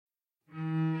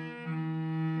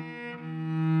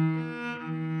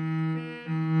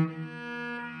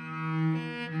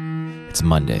It's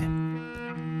Monday,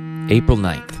 April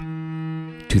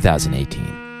 9th, 2018.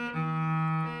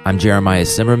 I'm Jeremiah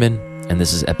Zimmerman, and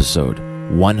this is episode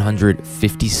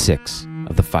 156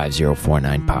 of the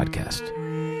 5049 podcast.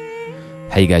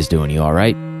 How you guys doing? You all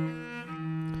right?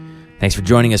 Thanks for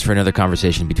joining us for another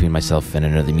conversation between myself and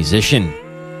another musician.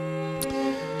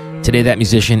 Today, that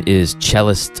musician is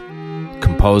cellist,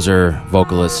 composer,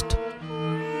 vocalist,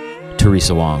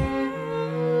 Teresa Wong.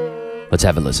 Let's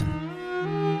have a listen.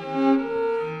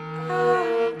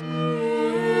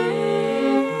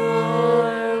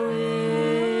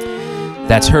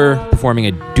 That's her performing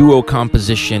a duo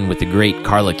composition with the great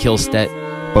Carla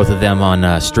Kihlstedt, both of them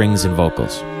on strings and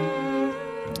vocals.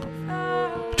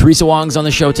 Teresa Wong's on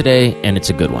the show today, and it's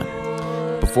a good one.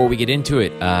 Before we get into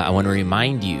it, I want to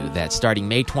remind you that starting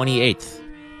May 28th,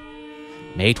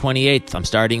 I'm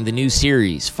starting the new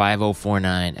series,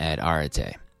 5049 at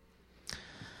Arete.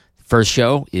 First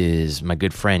show is my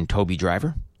good friend Toby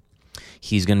Driver.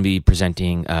 He's going to be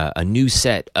presenting a new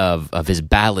set of his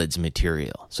ballads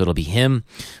material. So it'll be him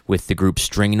with the group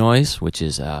String Noise, which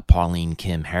is Pauline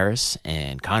Kim Harris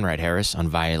and Conrad Harris on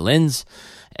violins,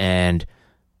 and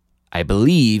I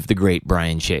believe the great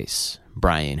Brian Chase.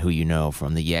 Brian, who you know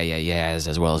from the Yeah Yeah Yeahs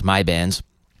as well as my bands,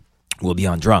 will be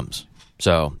on drums.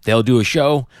 So they'll do a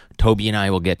show. Toby and I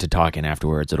will get to talking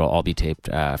afterwards. It'll all be taped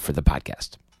for the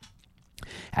podcast.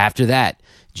 After that,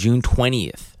 June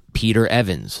 20th, Peter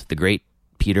Evans, the great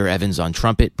Peter Evans on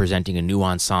trumpet, presenting a new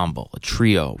ensemble, a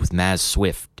trio with Maz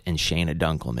Swift and Shayna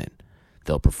Dunkelman.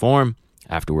 They'll perform.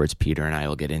 Afterwards, Peter and I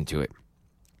will get into it.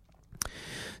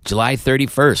 July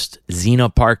 31st, Zeno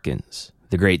Parkins,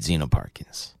 the great Zeno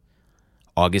Parkins.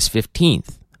 August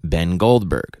 15th, Ben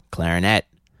Goldberg, clarinet.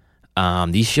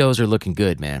 These shows are looking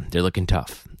good, man. They're looking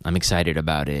tough. I'm excited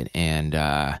about it, and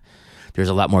there's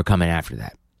a lot more coming after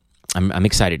that. I'm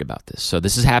excited about this. So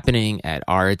this is happening at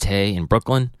Arete in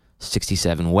Brooklyn,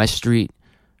 67 West Street.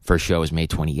 First show is May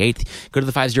 28th. Go to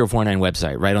the 5049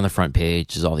 website. Right on the front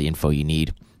page is all the info you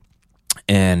need.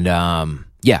 And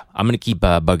yeah, I'm going to keep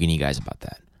bugging you guys about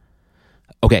that.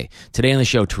 Okay, today on the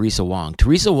show, Teresa Wong.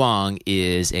 Teresa Wong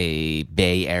is a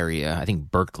Bay Area, I think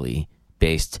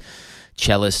Berkeley-based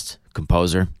cellist,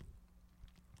 composer.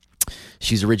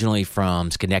 She's originally from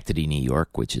Schenectady, New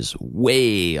York, which is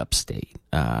way upstate.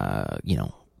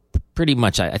 Pretty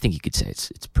much, I think you could say it's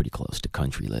pretty close to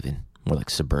country living, more like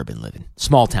suburban living,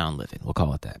 small town living, we'll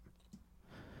call it that.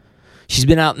 She's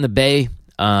been out in the Bay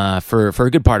for a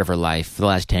good part of her life, for the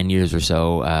last 10 years or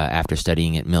so, after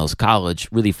studying at Mills College,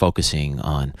 really focusing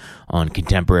on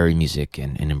contemporary music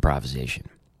and improvisation.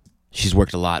 She's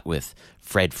worked a lot with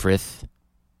Fred Frith,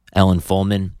 Ellen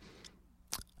Fullman,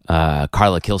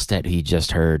 Carla Kihlstedt, who you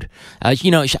just heard.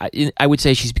 I would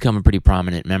say she's become a pretty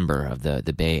prominent member of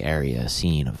the Bay Area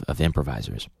scene of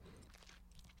improvisers.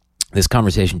 This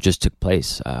conversation just took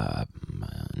place 9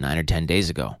 or 10 days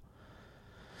ago.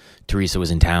 Teresa was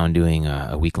in town doing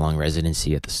a week-long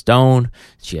residency at the Stone.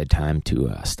 She had time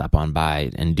to stop on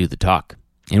by and do the talk.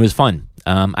 And it was fun.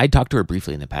 I talked to her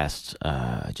briefly in the past,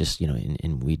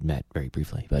 we'd met very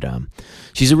briefly. But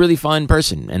she's a really fun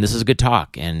person, and this is a good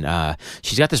talk. And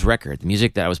she's got this record. The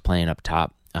music that I was playing up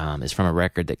top is from a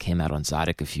record that came out on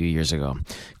Zodic a few years ago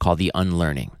called The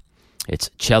Unlearning. It's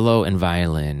cello and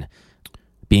violin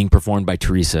being performed by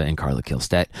Teresa and Carla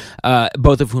Kihlstedt,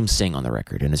 both of whom sing on the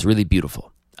record, and it's really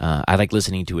beautiful. I like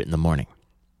listening to it in the morning.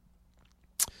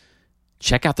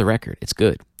 Check out the record. It's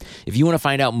good. If you want to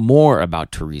find out more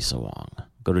about Teresa Wong,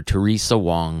 go to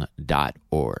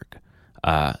teresawong.org.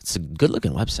 It's a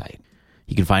good-looking website.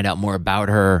 You can find out more about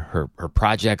her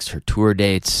projects, her tour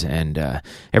dates, and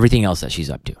everything else that she's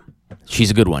up to.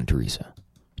 She's a good one, Teresa.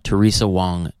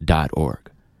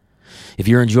 teresawong.org. If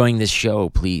you're enjoying this show,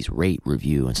 please rate,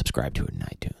 review, and subscribe to it in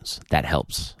iTunes. That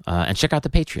helps. And check out the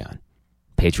Patreon.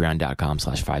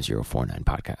 Patreon.com/5049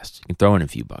 podcast. You can throw in a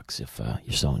few bucks if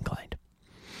you're so inclined.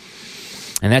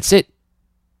 And that's it.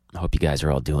 I hope you guys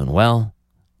are all doing well.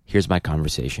 Here's my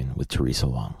conversation with Teresa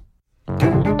Wong.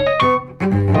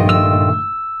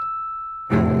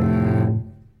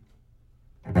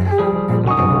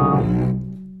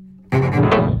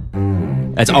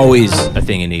 That's always a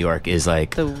thing in New York, is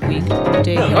like the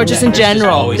weekday, or just in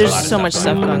general. There's so much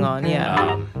stuff going on.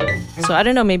 Yeah. So I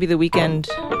don't know. Maybe the weekend.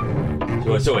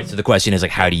 So the question is, like,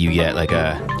 how do you get like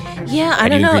a? Yeah, I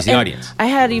don't know. Increase the audience? I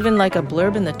had even like a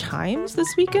blurb in the Times this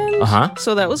weekend.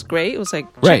 So that was great. It was like,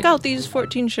 check out these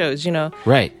 14 shows,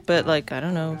 Right. But like, I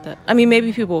don't know that. I mean,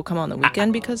 maybe people will come on the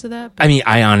weekend because of that. I mean,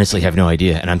 I honestly have no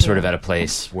idea, and I'm sort of at a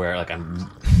place where like I'm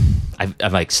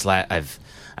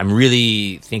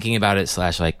really thinking about it /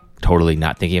 like totally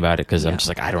not thinking about it because I'm just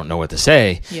like, I don't know what to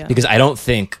say because I don't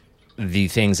think the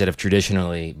things that have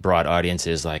traditionally brought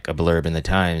audiences, like a blurb in the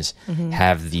Times,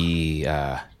 have the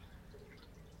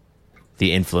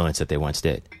influence that they once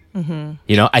did. You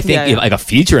know, I think like a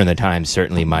feature in the Times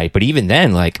certainly might, but even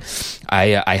then, like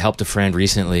I helped a friend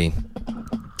recently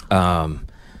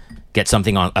get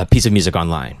something on a piece of music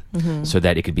online so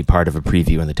that it could be part of a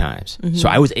preview in the Times. So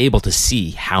I was able to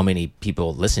see how many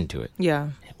people listened to it. Yeah.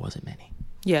 It wasn't many.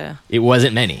 Yeah. It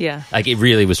wasn't many. Yeah. Like it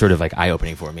really was sort of like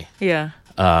eye-opening for me. Yeah.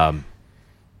 I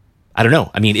don't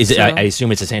know. I mean, is it? I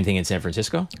assume it's the same thing in San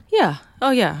Francisco. Yeah.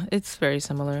 Oh, yeah. It's very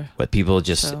similar. But people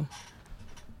just, So,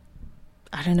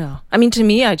 I don't know. I mean, to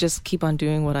me, I just keep on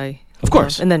doing what I. Of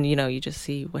course. love. And then you just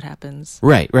see what happens.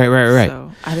 right.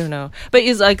 So I don't know, but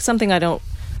it's like something I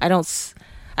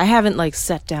haven't like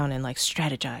sat down and like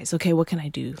strategize. Okay, what can I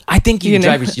do? I think You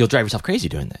know? you'll drive yourself crazy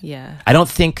doing that. Yeah. I don't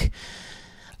think.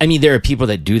 I mean, there are people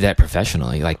that do that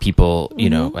professionally, like people,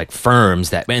 you know, like firms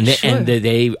that, and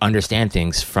they understand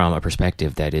things from a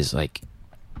perspective that is like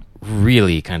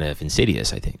really kind of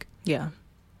insidious. I think. Yeah.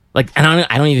 Like, and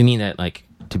I don't even mean that like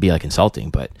to be like insulting,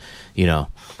 but you know,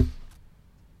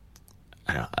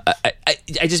 I don't know.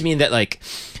 I just mean that like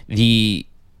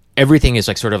everything is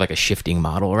like sort of like a shifting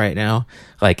model right now.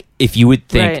 Like if you would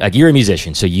think Right. like you're a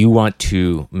musician, so you want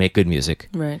to make good music.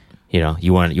 Right. You know,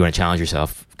 you want to challenge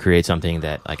yourself, create something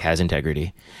that like has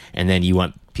integrity, and then you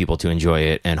want people to enjoy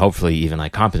it and hopefully even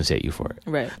like compensate you for it.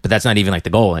 Right. But that's not even like the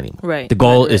goal anymore. Right. The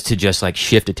goal Right. is to just like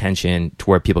shift attention to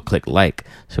where people click like.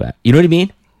 So you know what I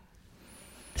mean?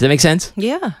 Does that make sense?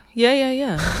 Yeah.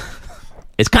 Yeah.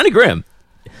 It's kind of grim.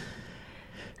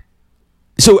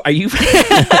 So are you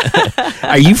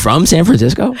are you from San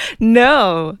Francisco?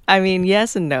 No, I mean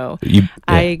yes and no. Yeah.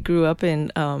 I grew up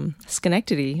in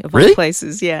Schenectady, of Really? all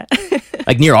places. Yeah.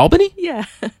 Like near Albany? Yeah.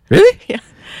 Really?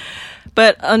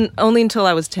 But only until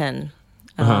I was 10.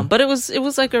 Uh-huh. But it was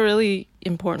like a really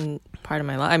important part of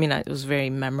my life. I mean, it was very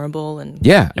memorable and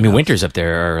Yeah. I mean, know. winters up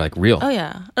there are like real. Oh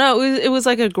yeah, no, it was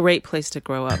like a great place to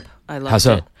grow up. I loved How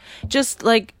so? it. Just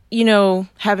like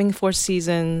having 4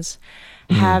 seasons,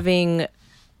 having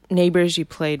neighbors you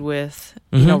played with,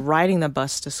 riding the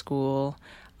bus to school.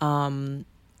 It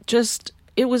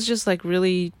was just like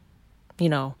really,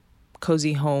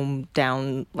 cozy home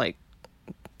down like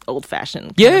old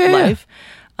fashioned life.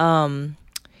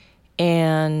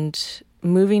 And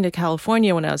moving to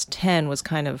California when I was 10 was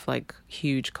kind of like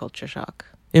huge culture shock.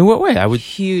 In what way?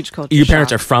 Huge culture Your shock.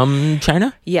 parents are from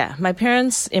China? Yeah, my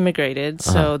parents immigrated,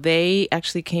 so they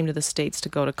actually came to the States to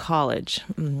go to college.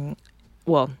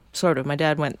 Well, sort of. My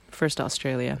dad went first to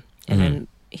Australia, and then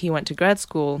he went to grad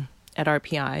school at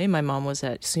RPI. My mom was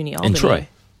at SUNY Albany. In Troy.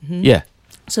 Yeah.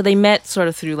 So they met sort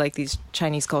of through like these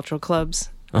Chinese cultural clubs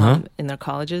in their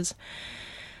colleges.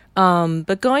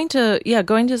 But going to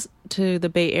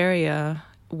the Bay Area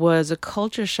was a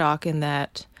culture shock in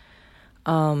that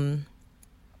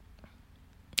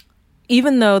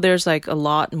even though there's like a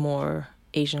lot more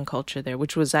Asian culture there,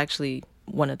 which was actually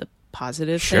one of the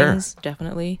positive things,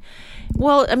 definitely.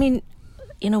 Well, I mean,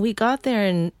 we got there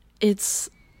and it's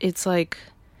like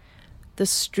the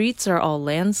streets are all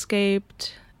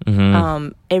landscaped.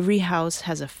 Every house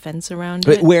has a fence around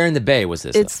it. Where in the Bay was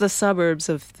this? It's the suburbs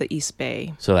of the East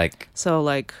Bay. So like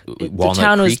The Walnut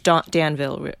town was Creek?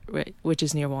 Danville, right, which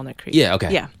is near Walnut Creek. Yeah,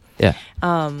 okay. Yeah. Yeah.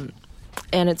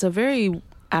 And it's a very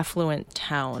affluent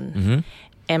town.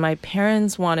 And my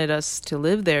parents wanted us to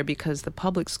live there because the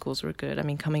public schools were good. I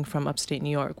mean, coming from upstate New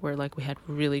York, where like we had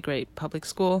really great public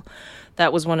school,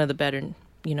 that was one of the better,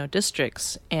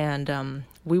 districts. And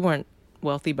we weren't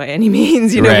wealthy by any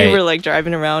means. Right. We were like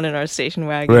driving around in our station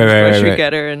wagon, Right, grocery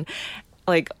getter, and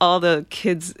like all the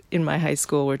kids in my high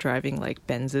school were driving like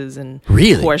Benzes and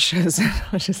Really? Porsches. And I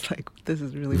was just like, this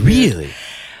is really weird. Really?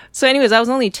 So anyways, I was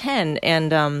only 10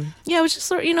 and it was just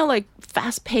sort of, like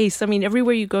fast paced. I mean,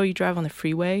 everywhere you go, you drive on the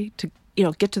freeway to,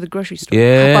 get to the grocery store,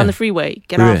 hop on the freeway,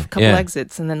 get off a couple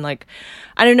exits. And then like,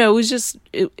 I don't know, it was just,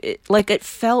 it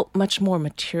felt much more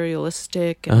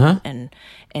materialistic and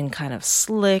kind of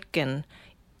slick. And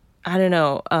I don't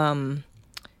know,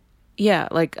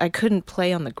 like I couldn't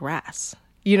play on the grass.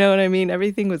 You know what I mean?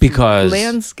 Everything was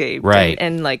landscaped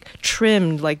and like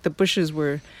trimmed, like the bushes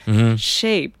were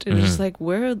shaped. And just like,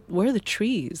 where are the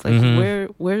trees?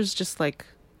 Like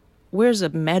where's a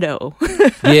meadow?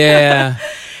 Yeah.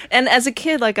 And as a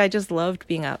kid, like I just loved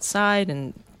being outside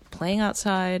and playing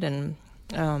outside. And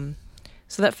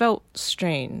so that felt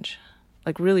strange,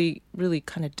 like really, really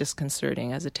kind of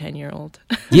disconcerting as a 10-year-old.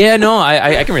 Yeah, no,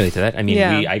 I can relate to that. I mean,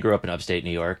 Yeah. I grew up in upstate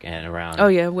New York and around Oh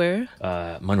yeah, where?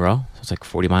 Monroe. So it's like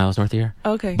 40 miles north of here.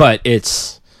 Okay. But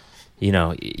it's you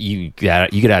know, you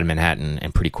get out of Manhattan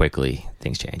and pretty quickly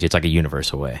things change. It's like a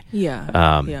universal way.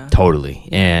 Yeah. Totally.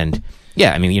 And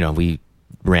yeah, I mean, you know, we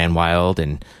ran wild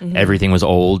and everything was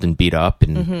old and beat up.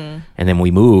 And then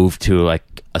we moved to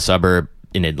like a suburb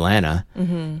in Atlanta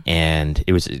and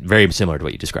it was very similar to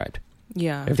what you described.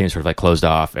 Yeah. Everything was sort of like closed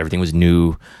off. Everything was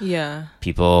new. Yeah.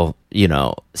 People, you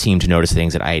know, seemed to notice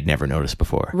things that I had never noticed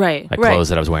before. Right. Like clothes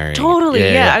that I was wearing. Totally.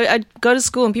 Yeah. I'd go to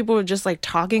school and people were just like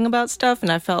talking about stuff.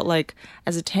 And I felt like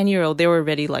as a 10-year-old, they were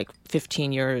already like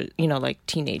 15-year, you know, like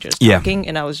teenagers talking.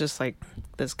 And I was just like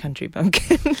this country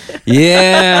bumpkin.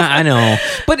 Yeah, I know.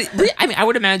 But I mean, I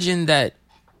would imagine that,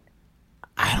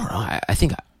 I don't know. I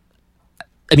think...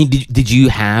 I mean, did you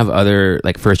have other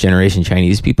like first generation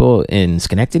Chinese people in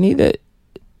Schenectady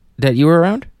that you were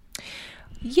around?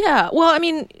 Yeah, well, I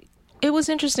mean, it was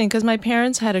interesting because my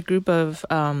parents had a group of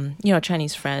you know,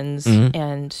 Chinese friends,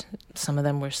 and some of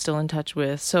them we're still in touch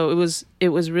with. So it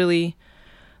was really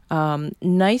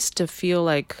nice to feel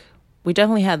like we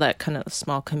definitely had that kind of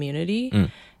small community.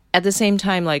 At the same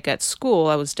time, like at school,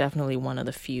 I was definitely one of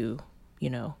the few, you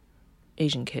know,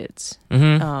 Asian kids.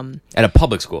 At a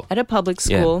public school. At a public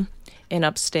school in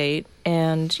upstate.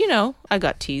 And, you know, I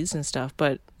got teased and stuff,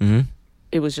 but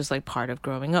it was just like part of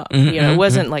growing up. You know, it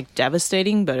wasn't like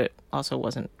devastating, but it also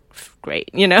wasn't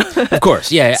great, you know? Of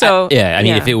course, yeah. So, I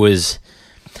mean, if it was...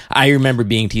 I remember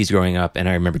being teased growing up, and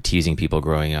I remember teasing people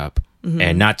growing up.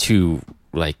 And not to,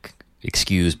 like...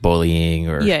 excuse bullying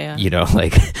or you know,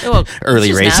 like early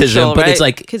racism, natural, but right? it's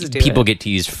like people it. get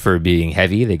teased for being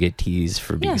heavy, they get teased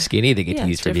for being skinny, they get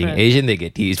teased for different. being Asian, they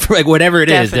get teased for like whatever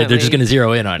it is. They're just going to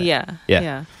zero in on it.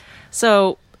 Yeah.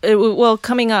 So well,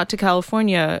 coming out to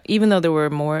California, even though there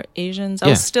were more Asians, I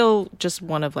was still just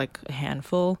one of like a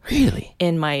handful. Really?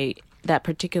 In that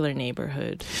particular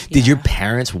neighborhood. Did your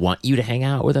parents want you to hang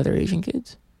out with other Asian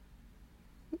kids?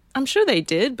 I'm sure they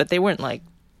did, but they weren't like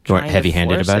weren't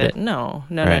heavy-handed about it? No.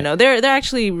 They're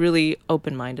actually really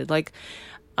open-minded. Like,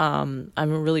 I'm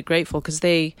really grateful because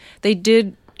they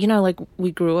did, you know, like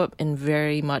we grew up in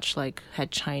very much like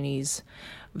had Chinese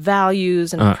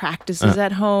values and practices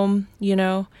at home, you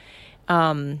know.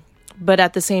 But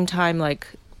at the same time, like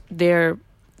they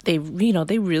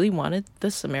really wanted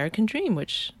this American dream,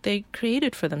 which they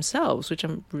created for themselves, which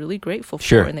I'm really grateful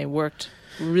for, and they worked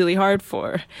really hard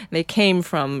for. They came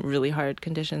from really hard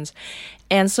conditions.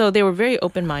 And so they were very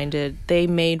open-minded. They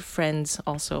made friends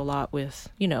also a lot with,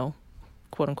 you know,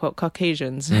 quote-unquote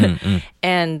Caucasians.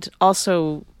 And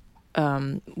also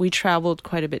we traveled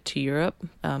quite a bit to Europe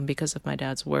because of my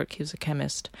dad's work. He was a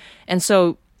chemist. And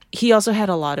so he also had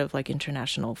a lot of like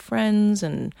international friends.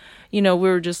 And, you know, we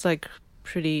were just like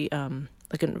pretty...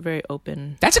 like a very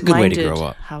open. That's a good way to grow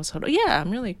up. Household. Yeah,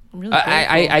 I'm really grateful.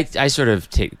 I sort of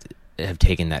have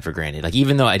taken that for granted. Like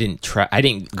even though I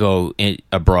didn't go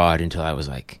abroad until I was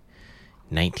like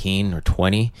 19 or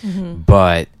 20,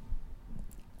 but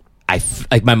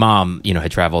like my mom, you know,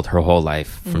 had traveled her whole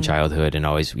life from childhood and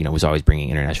always, you know, was always bringing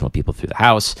international people through the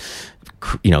house,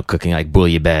 you know, cooking like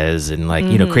bouillabaisse and like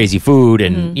you know crazy food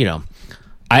and you know,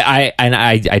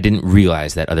 I didn't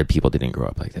realize that other people didn't grow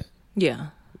up like that. Yeah.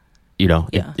 You know,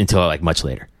 until like much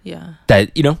later. Yeah.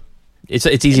 That, you know, it's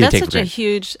easy to take for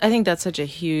granted. I think that's such a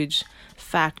huge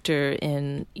factor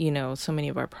in, you know, so many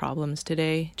of our problems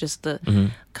today. Just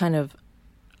the kind of,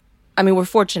 I mean, we're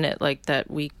fortunate like that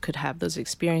we could have those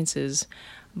experiences,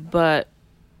 but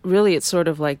really it's sort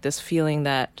of like this feeling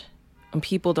that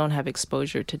people don't have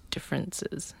exposure to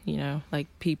differences, you know, like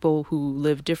people who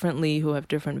live differently, who have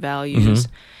different values.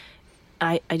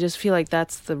 I just feel like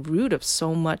that's the root of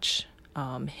so much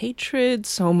hatred,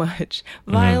 so much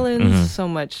violence, so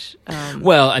much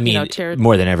well, I mean, you know,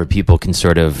 more than ever people can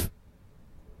sort of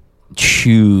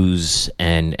choose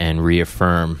and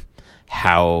reaffirm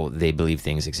how they believe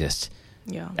things exist,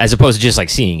 as opposed to just like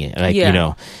seeing it, like you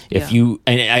know, if you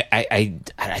and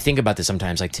I think about this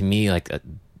sometimes, like to me, like a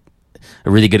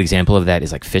really good example of that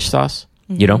is like fish sauce.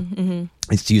 You know,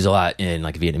 it's used a lot in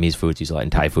like Vietnamese food. It's used a lot in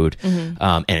Thai food,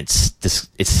 and it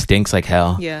stinks like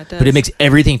hell. Yeah, it does. But it makes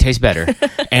everything taste better.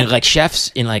 And like chefs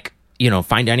in like, you know,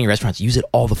 fine dining restaurants use it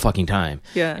all the fucking time.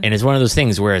 Yeah, and it's one of those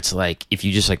things where it's like if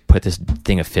you just like put this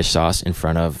thing of fish sauce in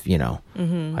front of, you know,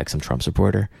 like some Trump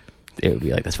supporter, it would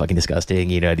be like, that's fucking disgusting.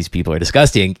 You know, these people are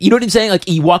disgusting. You know what I'm saying? Like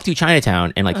you walk through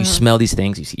Chinatown and like you smell these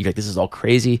things. You're like, this is all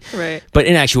crazy. Right. But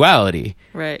in actuality,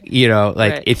 you know,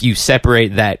 like if you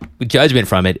separate that judgment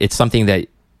from it, it's something that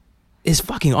is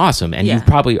fucking awesome. And you've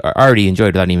probably already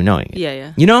enjoyed without even knowing it.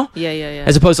 Yeah. You know? Yeah.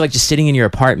 As opposed to like just sitting in your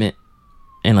apartment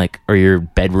and like, or your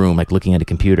bedroom, like looking at a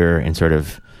computer and sort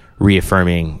of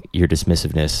reaffirming your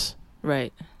dismissiveness.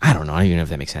 Right. I don't know. I don't even know if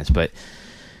that makes sense, but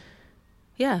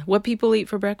Yeah, what people eat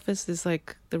for breakfast is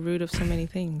like the root of so many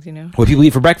things, you know? What people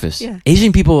eat for breakfast. Yeah.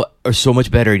 Asian people are so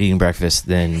much better at eating breakfast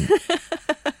than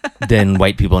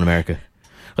white people in America.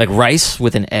 Like rice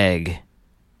with an egg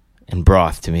and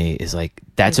broth to me is like,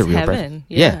 that's a real heaven. breakfast.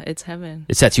 Yeah, it's heaven.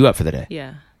 It sets you up for the day.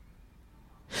 Yeah.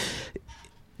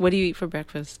 What do you eat for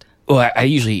breakfast? Well, I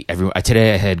usually,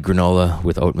 today I had granola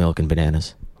with oat milk and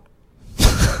bananas.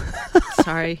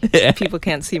 Sorry, people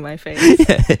can't see my face.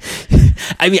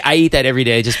 I mean, I eat that every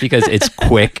day just because it's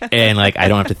quick and like I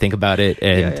don't have to think about it,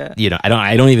 and you know,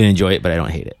 I don't even enjoy it, but I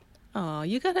don't hate it. Oh,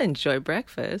 you gotta enjoy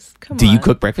breakfast. Come on. Do you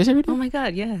cook breakfast every day? Oh my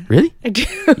God, yeah. Really? I do.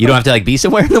 You don't have to like be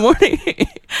somewhere in the morning.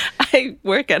 I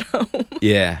work at home.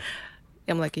 Yeah.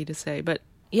 I'm lucky to say, but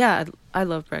yeah, I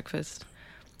love breakfast.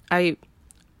 I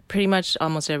pretty much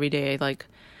almost every day like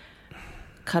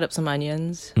cut up some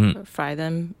onions, fry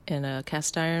them in a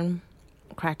cast iron,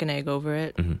 crack an egg over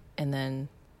it, and then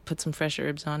put some fresh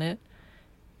herbs on it.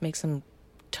 Make some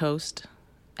toast,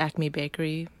 Acme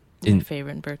Bakery, my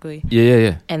favorite in Berkeley.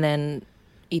 Yeah. And then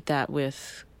eat that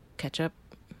with ketchup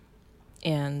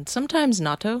and sometimes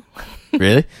natto.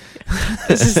 Really?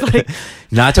 This is like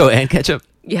natto and ketchup.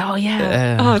 Yeah, oh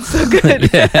yeah. Oh, it's so good.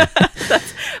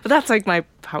 That's like my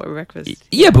power breakfast.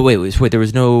 Yeah, but wait, there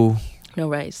was no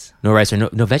rice. No rice or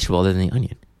no vegetable other than the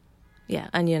onion. Yeah,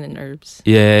 onion and herbs.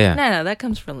 Yeah. No, that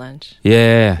comes for lunch.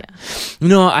 Yeah.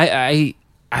 No, I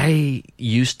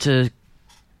used to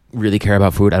really care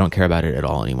about food. I don't care about it at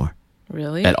all anymore.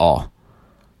 Really? At all.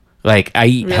 Like I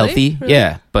eat healthy, Really?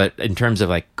 yeah, but in terms of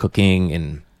like cooking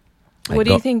and like, what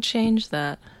do you think changed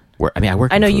that? I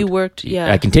work. I know in food. you worked.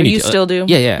 Yeah, I continue. You still do.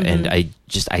 Yeah, and I,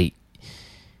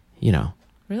 you know,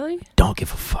 really don't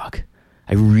give a fuck.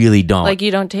 I really don't. Like you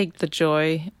don't take the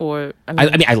joy, or I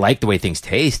mean, I like the way things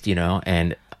taste, you know,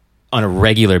 and on a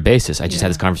regular basis. I just had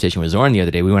this conversation with Zorn the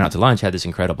other day. We went out to lunch, had this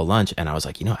incredible lunch, and I was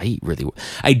like, you know,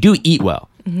 I do eat well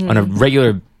on a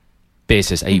regular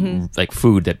basis. I eat like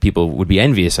food that people would be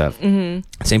envious of. At the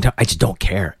same time, I just don't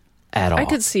care at all. I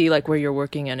could see like where you're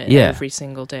working in it every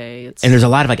single day. And there's a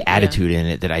lot of like attitude in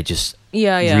it that I just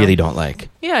really don't like.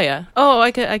 Yeah. Oh,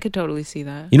 I could totally see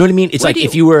that. You know what I mean? It's like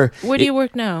if you were... Where do you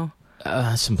work now?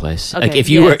 Someplace. Okay, like if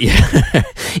you were...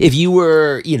 if you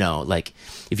were, you know, like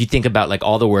if you think about like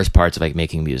all the worst parts of like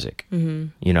making music,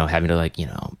 you know, having to like, you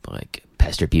know, like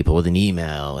pester people with an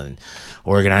email and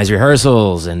organize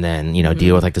rehearsals and then, you know,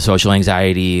 deal with like the social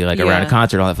anxiety like around a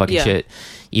concert, all that fucking shit,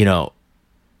 you know,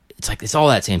 it's like it's all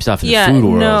that same stuff in the food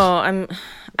world. No,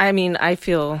 I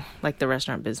feel like the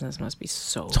restaurant business must be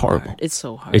so It's horrible. hard. It's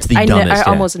so hard. It's the dumbest. I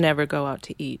almost never go out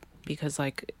to eat because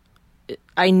like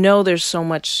I know there's so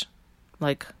much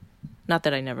like, not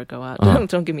that I never go out.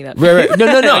 Don't give me that. Right.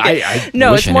 No. Okay. I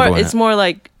no, wish it's more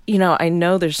like, you know, I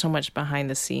know there's so much behind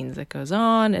the scenes that goes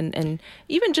on and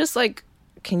even just like,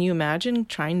 can you imagine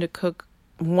trying to cook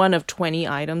one of 20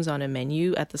 items on a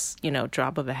menu at this, you know,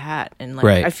 drop of a hat? And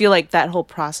like, I feel like that whole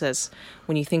process,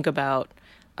 when you think about,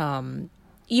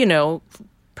 you know,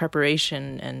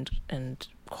 preparation and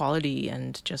quality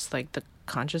and just like the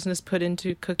consciousness put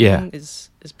into cooking is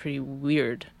pretty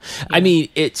weird. I mean,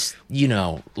 it's, you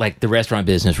know, like the restaurant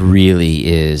business really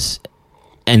is,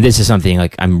 and this is something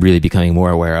like I'm really becoming more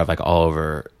aware of, like all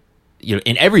over, you know,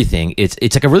 in everything. It's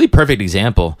like a really perfect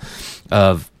example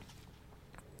of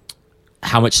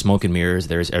how much smoke and mirrors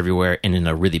there is everywhere, and in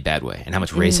a really bad way, and how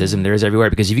much racism there is everywhere.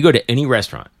 Because if you go to any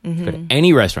restaurant,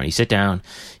 you sit down,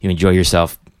 you enjoy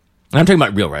yourself. And I'm talking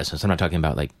about real restaurants. I'm not talking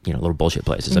about like, you know, little bullshit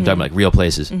places. I'm talking about like real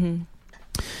places.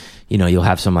 You know, you'll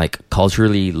have some like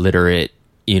culturally literate,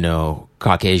 you know,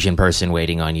 Caucasian person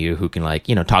waiting on you who can like,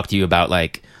 you know, talk to you about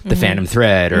like the Phantom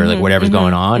Thread or like whatever's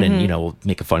going on, and you know, we'll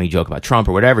make a funny joke about Trump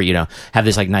or whatever. You know, have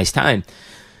this like nice time.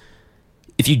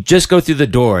 If you just go through the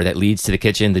door that leads to the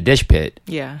kitchen, the dish pit,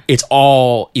 it's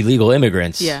all illegal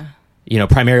immigrants. You know,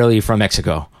 primarily from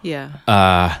Mexico. Who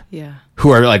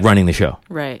are like running the show.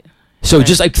 Right. So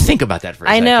just like think about that for a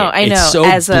second. I know. It's so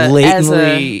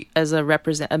blatantly as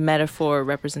a metaphor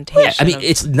representation. Yeah, I mean,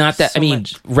 it's not that. So I mean,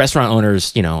 much. Restaurant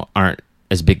owners, you know, aren't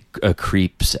as big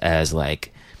creeps as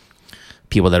like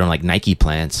people that own like Nike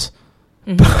plants.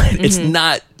 But it's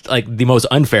not like the most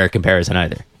unfair comparison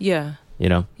either. Yeah. You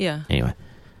know. Yeah. Anyway.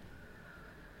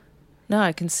 No,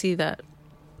 I can see that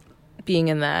being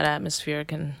in that atmosphere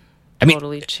can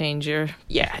totally change your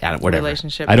whatever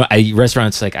relationship.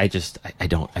 Restaurants, like I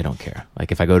don't care.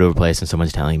 Like if I go to a place and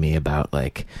someone's telling me about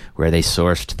like where they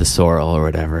sourced the sorrel or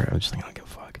whatever, I'm just like, I don't give a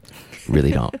fuck.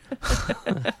 Really don't.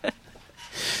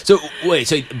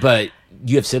 But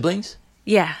you have siblings?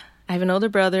 Yeah, I have an older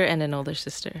brother and an older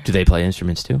sister. Do they play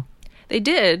instruments too? They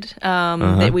did.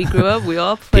 We grew up. We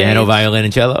all played piano, violin,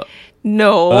 and cello.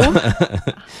 No,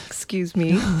 excuse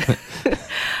me.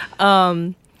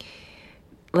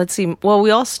 Let's see. Well,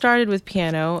 we all started with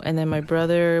piano, and then my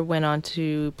brother went on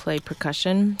to play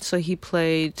percussion. So he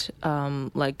played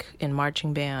like in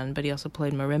marching band, but he also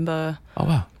played marimba. Oh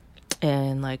wow!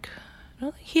 And like,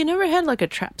 he never had like a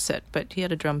trap set, but he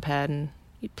had a drum pad and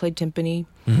he played timpani.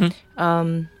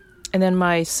 And then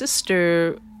my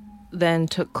sister then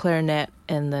took clarinet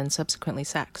and then subsequently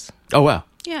sax. Oh wow!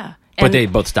 Yeah, but they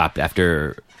both stopped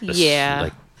after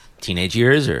like teenage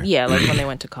years, or like when they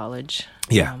went to college.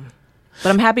 Yeah. But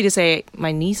I'm happy to say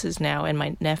my nieces now and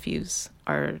my nephews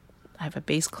I have a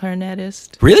bass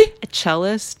clarinetist. Really? A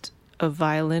cellist, a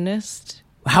violinist.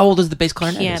 How old is the bass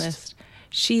clarinetist? Pianist.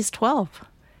 She's 12.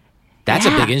 That's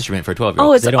a big instrument for a 12-year-old.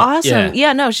 Oh, it's awesome.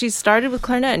 Yeah, no, she started with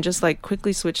clarinet and just like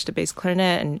quickly switched to bass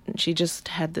clarinet, and she just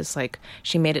had this like,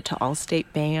 she made it to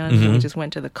All-State Band, and we just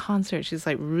went to the concert. She's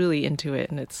like really into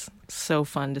it, and it's so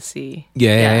fun to see.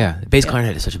 Yeah. The bass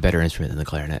clarinet is such a better instrument than the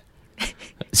clarinet.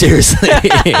 Seriously.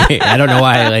 I don't know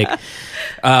why, like,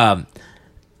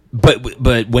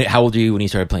 but how old were you when you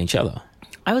started playing cello?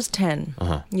 I was 10.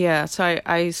 Yeah, so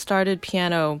I started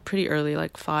piano pretty early,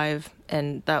 like 5,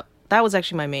 and that was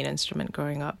actually my main instrument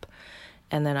growing up.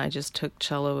 And then I just took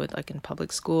cello like in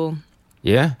public school.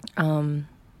 Yeah.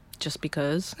 Just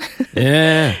because.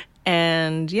 Yeah.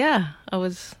 And yeah, I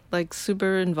was like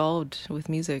super involved with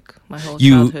music my whole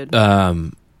childhood.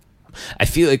 I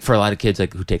feel like for a lot of kids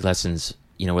like who take lessons,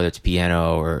 whether it's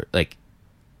piano or like,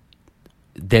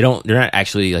 they're not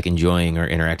actually like enjoying or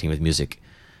interacting with music.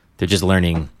 They're just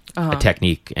learning a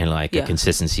technique and like a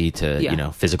consistency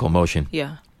to, physical motion.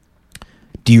 Yeah.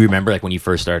 Do you remember like when you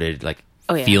first started like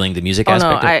feeling the music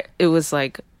aspect? No, it was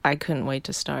like, I couldn't wait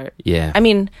to start. Yeah. I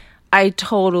mean, I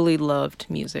totally loved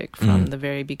music from the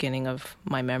very beginning of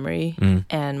my memory.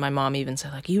 And my mom even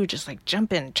said, like, you were just like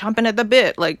chomping at the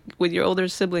bit, like with your older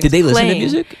siblings. Did they listen to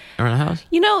music around the house?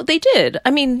 They did.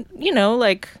 I mean,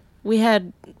 like we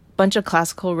had a bunch of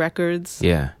classical records.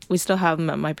 Yeah. We still have them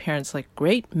at my parents' like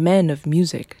great men of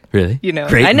music. Really?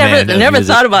 Great I never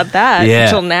thought about that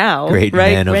until now. Great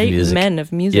men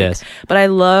of music. Yes. But I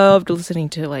loved listening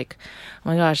to like, oh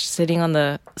my gosh, sitting on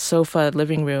the sofa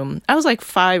living room. I was like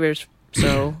 5 or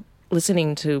so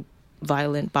listening to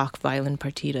Bach violin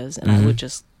partitas, and I would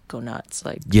just go nuts,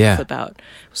 like flip out.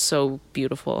 It was so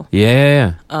beautiful.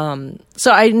 Yeah.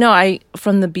 So I know I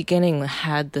from the beginning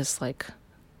had this like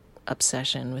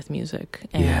obsession with music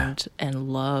and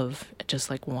love, just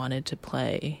like wanted to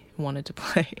play.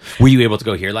 Were you able to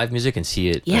go hear live music and see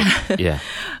it? Yeah.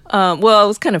 Well, it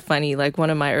was kind of funny. Like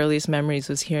one of my earliest memories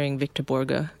was hearing Victor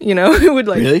Borge. We would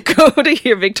like go to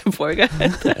hear Victor Borge at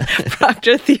the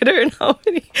Proctor Theater in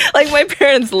Albany. Like my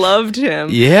parents loved him.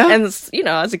 Yeah. And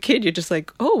as a kid, you're just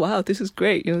like, oh wow, this is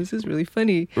great. This is really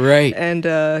funny. Right.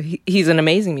 And he's an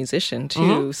amazing musician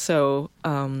too. So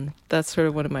that's sort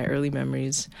of one of my early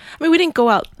memories. I mean, we didn't go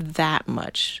out that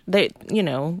much. We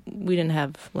didn't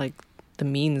have like the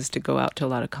means to go out to a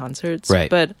lot of concerts. Right.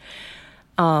 But,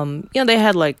 they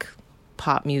had like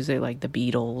pop music, like the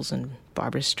Beatles and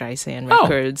Barbra Streisand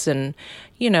records and,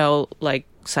 like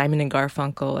Simon and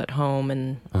Garfunkel at home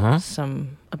and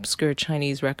some obscure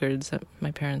Chinese records that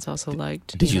my parents also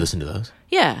liked. Did you listen to those?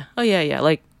 Yeah. Oh, yeah.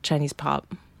 Like Chinese pop.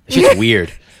 It's just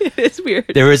weird. It is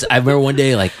weird. I remember one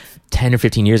day, like 10 or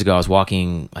 15 years ago, I was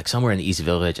walking like somewhere in the East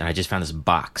Village, and I just found this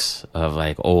box of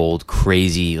like old,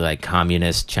 crazy, like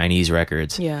communist Chinese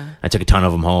records. Yeah. I took a ton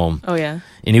of them home. Oh, yeah.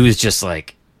 And it was just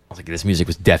like, I was like, this music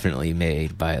was definitely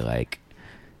made by like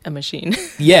a machine.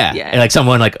 Yeah. And like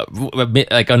someone like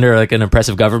under like an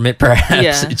oppressive government, perhaps.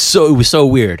 Yeah. It was so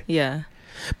weird. Yeah.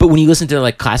 But when you listen to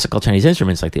like classical Chinese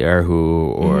instruments like the erhu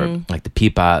or like the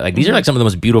pipa, like these are like some of the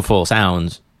most beautiful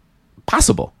sounds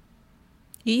possible.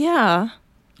 Yeah.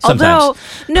 Sometimes.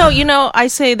 Although, no, I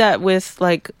say that with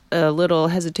like a little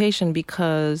hesitation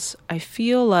because I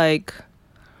feel like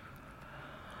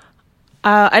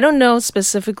I don't know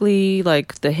specifically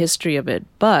like the history of it,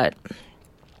 but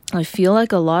I feel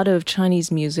like a lot of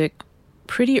Chinese music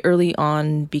pretty early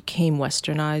on became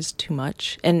westernized too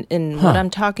much. And what I'm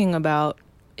talking about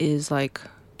is like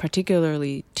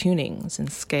particularly tunings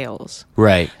and scales.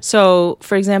 Right. So,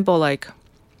 for example, like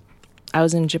I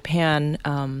was in Japan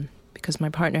because my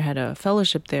partner had a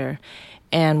fellowship there,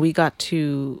 and we got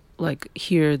to like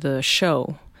hear the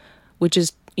show, which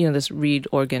is this reed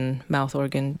organ, mouth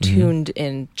organ, tuned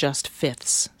in just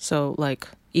fifths, so like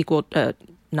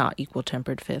not equal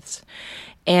tempered fifths,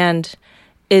 and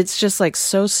it's just like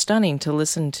so stunning to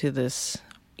listen to this,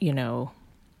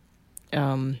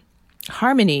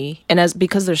 harmony, and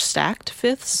because they're stacked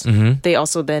fifths, they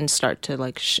also then start to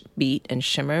like beat and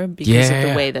shimmer because of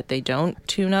the way that they don't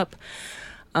tune up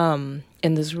in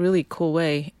this really cool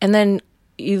way. And then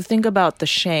you think about the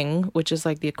sheng, which is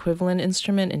like the equivalent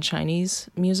instrument in Chinese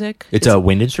music. It's a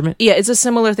wind instrument? Yeah, it's a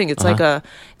similar thing. It's like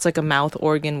a mouth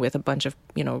organ with a bunch of,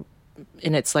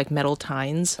 and it's like metal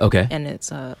tines. Okay. And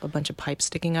it's a bunch of pipes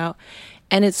sticking out.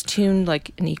 And it's tuned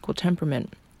like an equal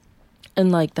temperament.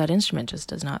 And like that instrument just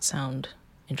does not sound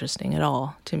interesting at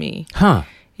all to me. Huh.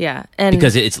 Yeah. And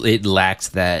because it lacks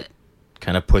that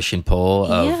kind of push and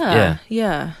pull of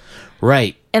yeah.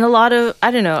 Right. And a lot of,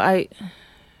 I don't know,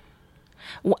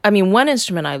 I mean, one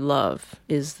instrument I love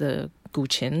is the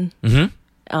guqin.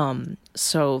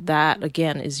 So that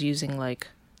again is using like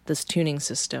this tuning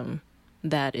system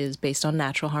that is based on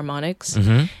natural harmonics,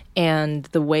 and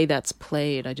the way that's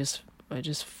played, I just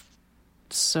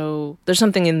so there's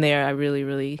something in there I really,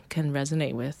 really can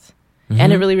resonate with,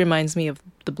 and it really reminds me of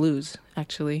the blues,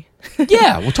 actually.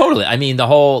 Yeah, well, totally. I mean, the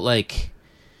whole like,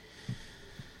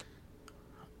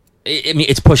 I mean,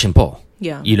 it's push and pull.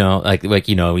 Yeah. Like when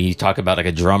you talk about like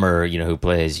a drummer, who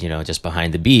plays, just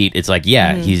behind the beat, it's like,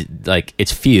 he's like,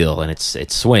 it's feel and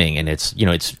it's swing and it's,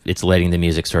 it's letting the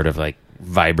music sort of like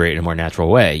vibrate in a more natural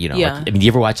way, Like, I mean, do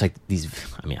you ever watch like these,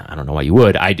 I mean, I don't know why you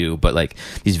would, I do, but like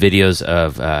these videos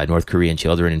of North Korean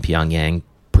children in Pyongyang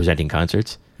presenting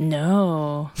concerts?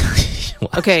 No.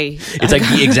 Okay. It's like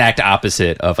the exact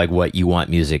opposite of like what you want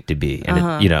music to be.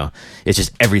 And it, it's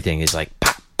just everything is like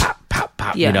pop, pop, pop,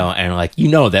 pop, and like,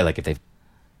 that like if they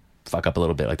fuck up a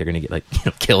little bit, like they're gonna get like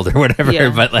killed or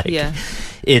whatever, but like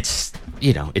it's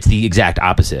it's the exact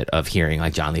opposite of hearing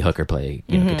like John Lee Hooker play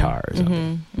guitar or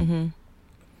something.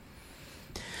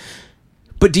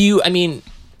 But do you, I mean,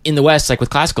 in the West, like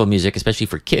with classical music, especially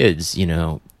for kids,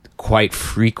 quite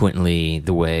frequently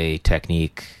the way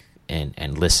technique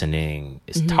and listening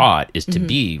is taught is to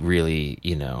be really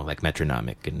like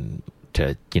metronomic and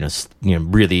to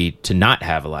really to not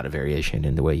have a lot of variation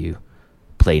in the way you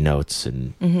play notes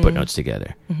and put notes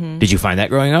together. Did you find that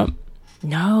growing up?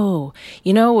 No.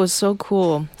 It was so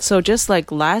cool. So just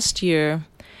like last year,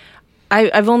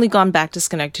 I've only gone back to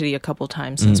Schenectady a couple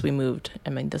times since we moved. I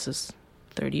mean, this is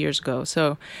 30 years ago.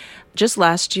 So just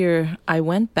last year, I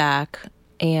went back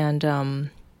and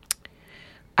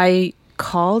I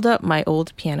called up my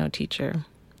old piano teacher.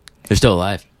 They're still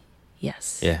alive?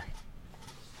 Yes. Yeah.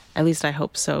 At least I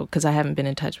hope so, because I haven't been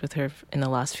in touch with her in the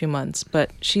last few months.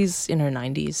 But she's in her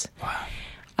 90s.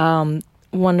 Wow.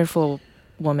 Wonderful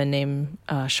woman named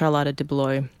Charlotte de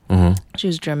Blois. She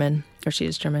is German.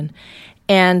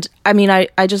 And I mean,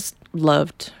 I just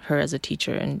loved her as a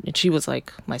teacher. And she was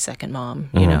like my second mom,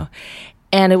 you know.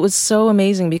 And it was so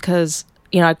amazing because,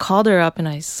 I called her up and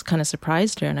I kind of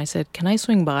surprised her. And I said, can I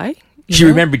swing by? She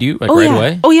remembered you right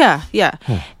away? Oh, yeah, yeah.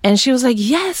 And she was like,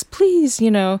 yes, please,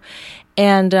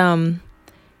 And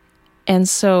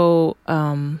so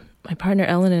my partner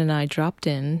Ellen and I dropped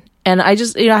in, and I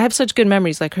just I have such good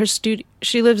memories. Like her studio,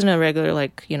 she lived in a regular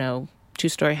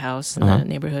 2-story house in the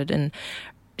neighborhood, and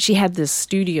she had this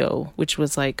studio which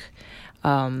was like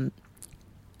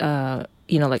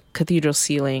like cathedral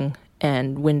ceiling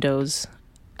and windows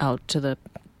out to the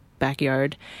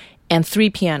backyard. And 3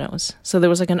 pianos. So there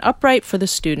was like an upright for the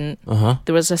student.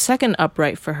 There was a second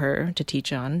upright for her to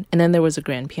teach on. And then there was a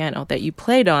grand piano that you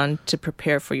played on to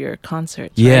prepare for your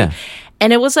concerts. Yeah. Right?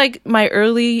 And it was like my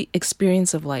early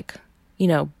experience of like,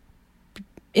 in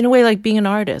a way like being an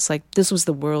artist. Like this was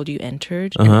the world you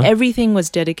entered. And everything was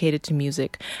dedicated to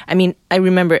music. I mean, I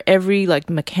remember every like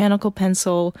mechanical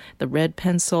pencil, the red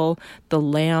pencil, the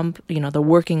lamp, the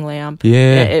working lamp.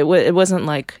 Yeah. It wasn't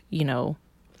like,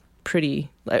 pretty.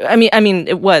 I mean,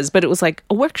 it was, but it was like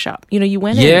a workshop. You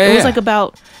went in. It was like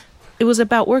it was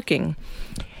about working,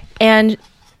 and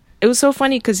it was so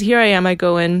funny because here I am. I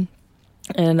go in,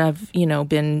 and I've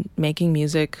been making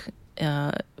music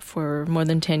for more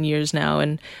than 10 years now,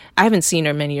 and I haven't seen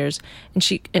her in many years.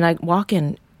 And I walk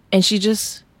in, and she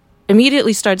just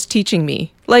immediately starts teaching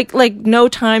me. Like no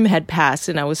time had passed,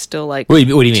 and I was still like, what do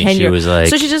you mean? She was like,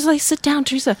 so she just like, sit down,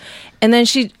 Teresa, and then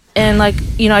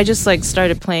I just like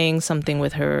started playing something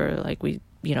with her, like we,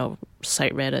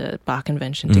 sight read a Bach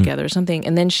convention together or something.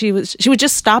 And then she would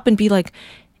just stop and be like,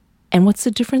 and what's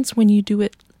the difference when you do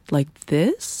it like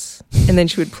this? And then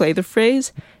she would play the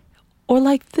phrase, or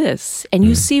like this. And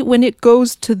you see when it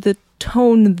goes to the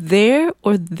tone there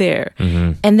or there.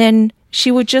 And then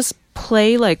she would just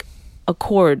play like a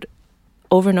chord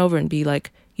over and over and be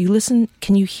like, you listen,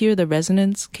 can you hear the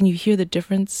resonance? Can you hear the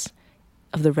difference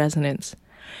of the resonance?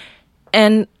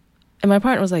 And And my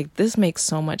partner was like, this makes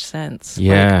so much sense.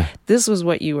 Yeah. Like, this was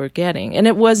what you were getting. And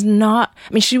it was not,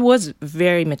 I mean, she was a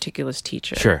very meticulous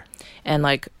teacher. Sure. And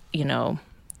like, you know,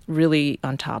 really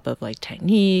on top of like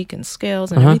technique and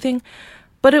scales and everything.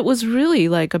 But it was really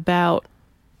like about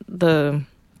the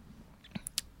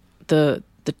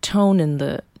tone and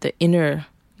the inner,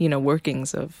 you know,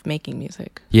 workings of making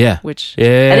music. Yeah. Which I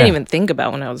didn't even think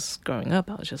about when I was growing up.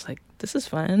 I was just like, this is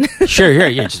fun. Sure,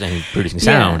 yeah, just producing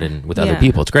sound and with other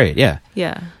people. It's great, yeah.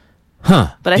 Yeah. Huh.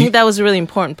 But I think that was a really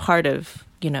important part of,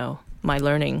 you know, my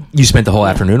learning. You spent the whole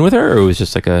afternoon with her, or it was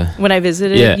just like a... When I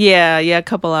visited? Yeah, a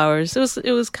couple hours.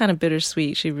 It was kind of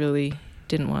bittersweet. She really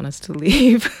didn't want us to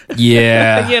leave.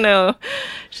 Yeah. You know,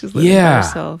 she's living by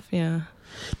herself, yeah.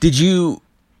 Did you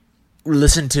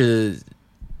listen to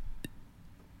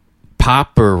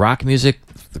pop or rock music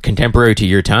contemporary to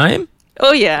your time?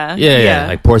 Oh, yeah. Yeah.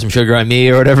 Like Pour Some Sugar on Me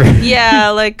or whatever? Yeah,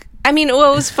 like, I mean,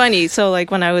 well, it was funny. So,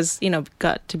 like, when I was, you know,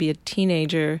 got to be a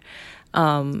teenager,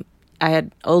 I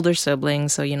had older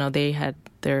siblings, so, you know, they had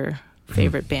their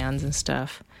favorite bands and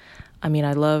stuff. I mean,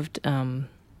 I loved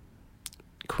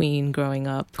Queen growing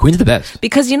up. Queen's the best.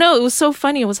 Because, you know, it was so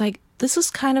funny. It was like, this is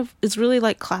kind of, it's really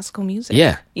like classical music.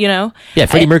 Yeah. You know? Yeah,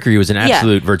 Freddie Mercury was an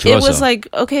absolute virtuoso. It was like,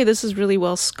 okay, this is really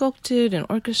well sculpted and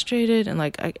orchestrated and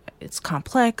like, it's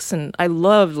complex. And I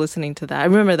loved listening to that. I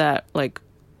remember that like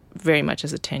very much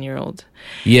as a 10-year-old.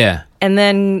 Yeah. And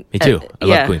then... Me too. I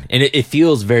love Queen. And it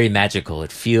feels very magical.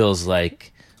 It feels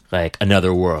like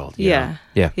another world. You know?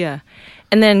 Yeah.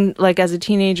 And then like as a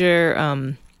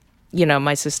teenager, you know,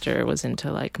 my sister was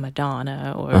into like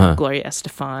Madonna or Gloria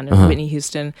Estefan or Whitney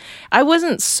Houston. I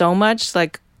wasn't so much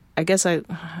like, I guess I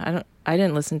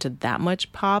didn't listen to that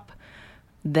much pop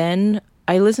then.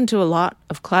 I listened to a lot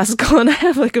of classical, and I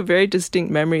have like a very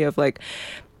distinct memory of like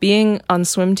being on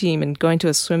swim team and going to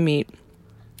a swim meet.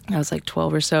 I was like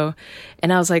 12 or so,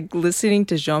 and I was like listening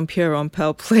to Jean-Pierre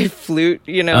Rampal play flute,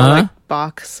 you know, like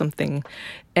Bach something,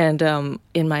 and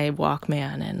in my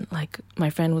Walkman, and like my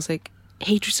friend was like,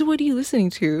 "Hey, Teresa, what are you listening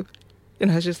to?"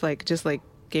 And I was just like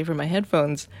gave her my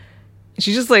headphones. And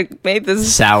she just like made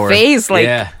this sour face,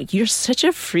 like, "You're such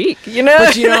a freak," you know.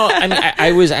 But you know, I mean,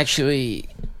 I was actually,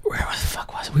 where the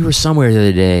fuck was it? We were somewhere the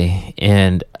other day,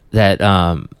 and that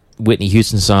Whitney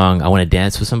Houston song, "I Want to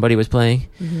Dance with Somebody," was playing.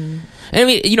 Mm-hmm. And I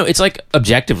mean, you know, it's like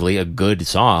objectively a good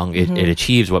song. It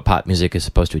achieves what pop music is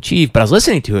supposed to achieve. But I was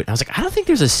listening to it, and I was like, I don't think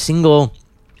there's a single,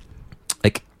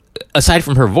 like, aside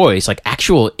from her voice, like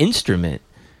actual instrument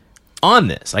on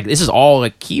this. Like, this is all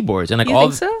like keyboards and like you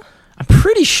all. Think so? I'm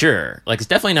pretty sure. Like, it's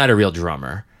definitely not a real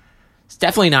drummer. It's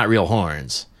definitely not real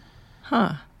horns.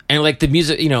 Huh. And like the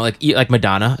music, you know, like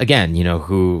Madonna again, you know,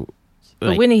 who. But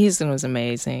like, Whitney Houston was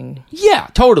amazing. Yeah,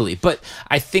 totally. But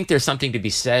I think there's something to be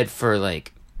said for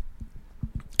like.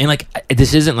 And like,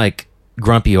 this isn't like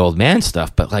grumpy old man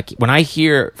stuff, but like when I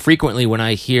hear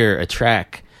a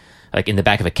track, like in the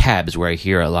back of a cab is where I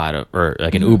hear a lot of, or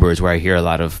like in Uber is where I hear a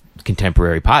lot of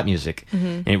contemporary pop music,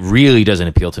 and it really doesn't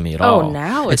appeal to me at all. Oh,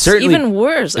 now it's even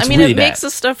worse. I mean, really it makes the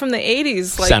stuff from the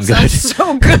 80s like sound good.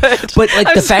 So good. But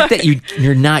like the fact that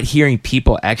you're not hearing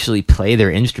people actually play their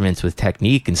instruments with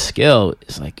technique and skill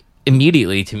is like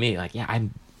immediately to me like, yeah,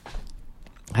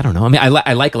 I don't know. I mean,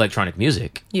 I like electronic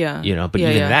music. Yeah. You know, but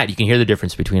even that, you can hear the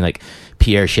difference between like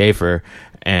Pierre Schaeffer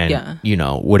and, you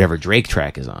know, whatever Drake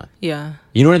track is on. Yeah.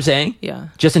 You know what I'm saying? Yeah.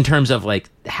 Just in terms of like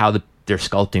how they're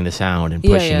sculpting the sound and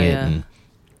pushing it. And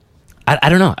I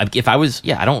don't know. If I was,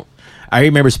 I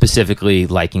remember specifically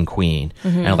liking Queen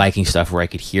and liking stuff where I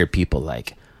could hear people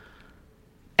like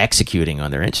executing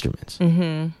on their instruments.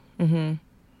 Mm-hmm. Mm-hmm.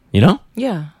 You know?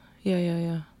 Yeah.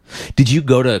 Did you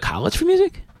go to college for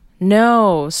music?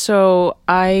 No. So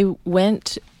I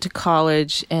went to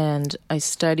college and I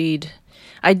studied.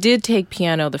 I did take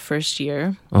piano the first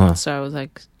year. So I was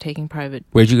like taking private.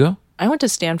 Where'd you go? I went to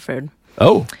Stanford.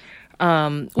 Oh.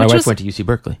 My wife went to UC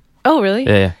Berkeley. Oh, really?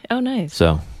 Yeah. Oh, nice.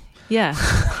 So. Yeah.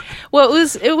 Well,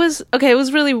 it was okay. It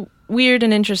was really weird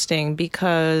and interesting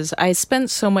because I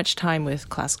spent so much time with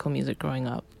classical music growing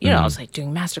up. You know, I was like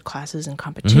doing master classes and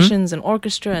competitions and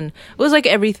orchestra, and it was like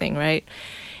everything, right?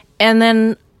 And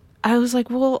then I was like,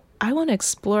 well, I want to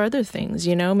explore other things,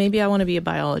 you know? Maybe I want to be a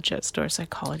biologist or a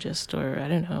psychologist or I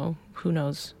don't know. Who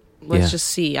knows? Let's just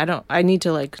see. I need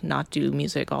to like not do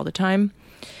music all the time.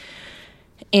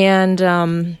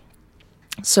 And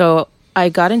so I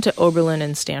got into Oberlin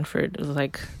and Stanford. It was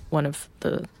like one of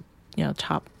the, you know,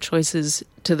 top choices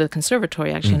to the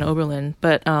conservatory actually in Oberlin.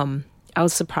 But I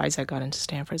was surprised I got into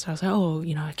Stanford. So I was like, oh,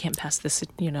 you know, I can't pass this,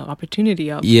 you know, opportunity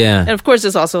up. Yeah. And of course,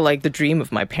 it's also like the dream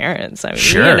of my parents. I mean,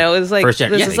 you know, it's like,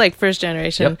 this is like first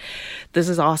generation. Yep. This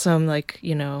is awesome. Like,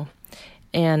 you know,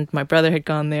 and my brother had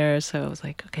gone there, so I was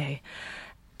like, okay.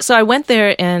 So I went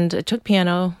there and I took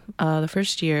piano the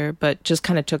first year, but just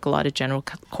kind of took a lot of general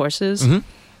courses. Mm-hmm.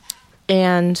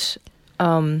 And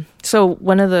so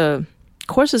one of the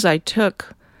courses I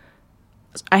took,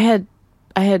 I had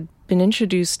been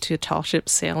introduced to tall ship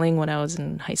sailing when I was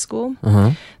in high school.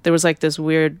 Uh-huh. There was like this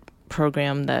weird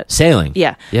program that sailing.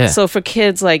 Yeah. Yeah. So for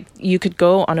kids, like you could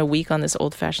go on a week on this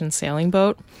old-fashioned sailing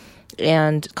boat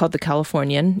and called the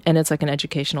Californian, and it's like an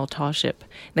educational tall ship.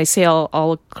 They sail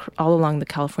all along the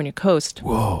California coast.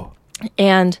 Whoa.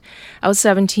 And I was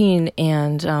 17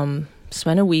 and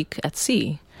spent a week at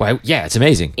sea. Why? Yeah, it's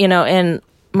amazing. And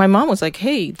my mom was like,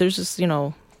 hey, there's this,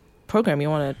 program. You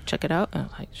want to check it out? And I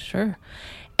was like, sure.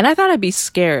 And I thought I'd be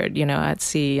scared, at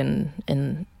sea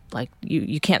and like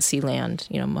you can't see land,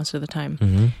 most of the time.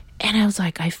 Mm-hmm. And I was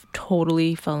like, I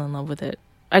totally fell in love with it.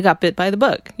 I got bit by the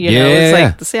bug, Yeah. It's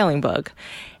like the sailing bug.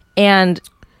 And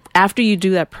after you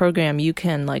do that program, you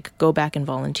can like go back and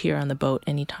volunteer on the boat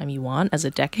anytime you want as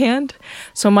a deckhand.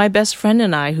 So my best friend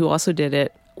and I, who also did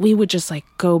it, we would just like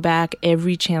go back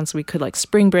every chance we could, like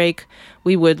spring break.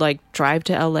 We would like drive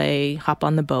to LA, hop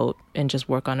on the boat and just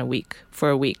work on for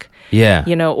a week. Yeah.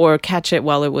 Or catch it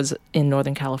while it was in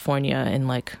Northern California and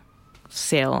like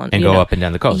sail on. And go up and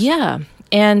down the coast. Yeah.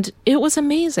 And it was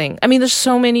amazing. I mean,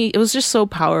 it was just so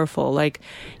powerful. Like,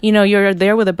 you're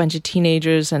there with a bunch of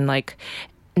teenagers and like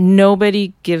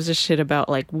nobody gives a shit about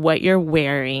like what you're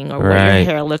wearing or what your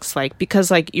hair looks like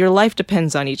because like your life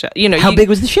depends on each other. How big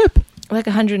was the ship? Like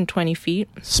 120 feet.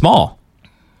 Small.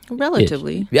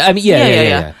 Relatively. Yeah, I mean,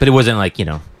 yeah. But it wasn't like,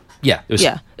 yeah. It was.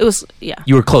 Yeah. It was, yeah.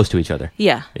 You were close to each other.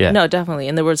 Yeah. Yeah. No, definitely.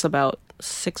 And there was about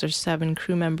 6 or 7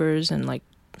 crew members and like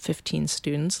 15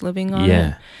 students living on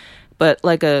it. But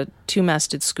like a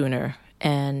 2-masted schooner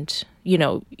and,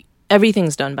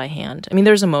 everything's done by hand. I mean,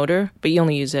 there's a motor, but you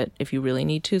only use it if you really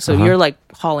need to. So you're like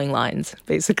hauling lines,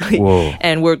 basically. Whoa.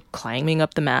 And we're climbing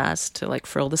up the mast to like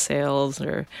furl the sails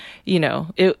or,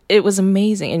 it was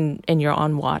amazing. And you're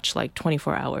on watch like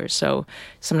 24 hours. So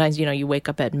sometimes, you wake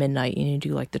up at midnight and you do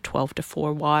like the 12 to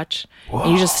 4 watch. Whoa.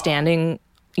 And you're just standing,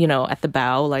 at the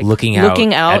bow, like looking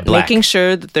out, making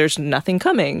sure that there's nothing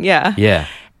coming. Yeah. Yeah.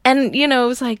 And, it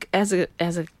was like as a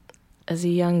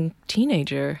young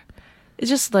teenager, it's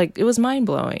just like it was mind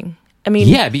blowing. I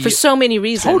mean, for so many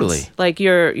reasons. Totally. Like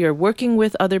you're working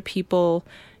with other people,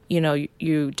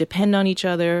 you depend on each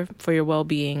other for your well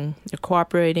being. You're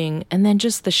cooperating, and then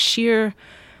just the sheer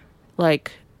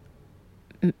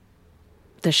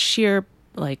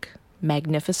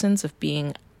magnificence of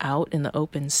being out in the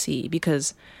open sea.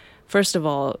 Because first of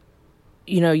all,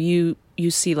 you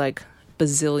see like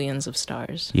bazillions of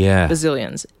stars. Yeah.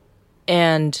 Bazillions,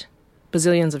 and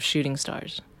bazillions of shooting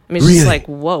stars. I mean, it's really? Just like,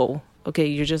 whoa. Okay,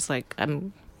 you're just like,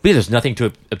 I'm... But there's nothing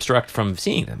to obstruct from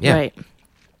seeing them. Yeah. Right.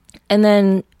 And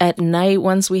then at night,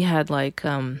 once we had like,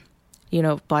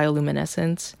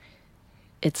 bioluminescence,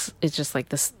 it's just like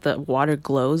this, the water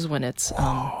glows when it's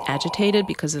agitated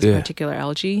because of this particular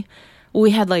algae.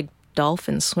 We had like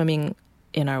dolphins swimming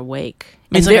in our wake.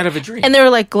 It's like out of a dream. And they were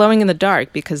like glowing in the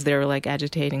dark because they were like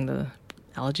agitating the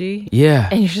algae. Yeah.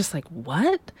 And you're just like,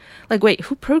 what? Like, wait,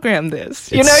 who programmed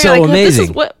this? It's so you're like,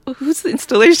 amazing. Whose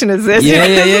installation is this? Yeah,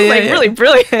 This is like really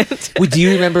brilliant. Well, do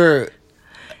you remember,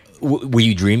 were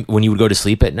you dream when you would go to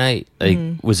sleep at night? Like,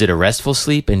 was it a restful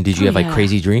sleep? And did you have like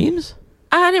crazy dreams?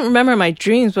 I didn't remember my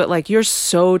dreams, but like you're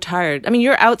so tired. I mean,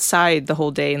 you're outside the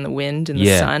whole day in the wind and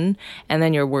the sun, and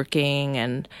then you're working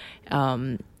and,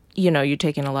 you're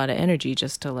taking a lot of energy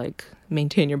just to like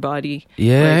maintain your body.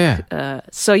 Yeah.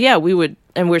 So yeah,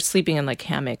 we're sleeping in like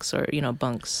hammocks or,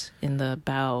 bunks in the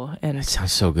bow. And that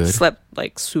sounds so good. Slept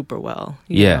like super well.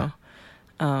 You know?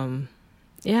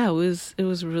 Yeah, it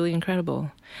was really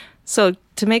incredible. So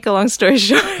to make a long story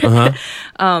short,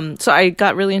 so I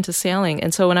got really into sailing.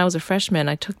 And so when I was a freshman,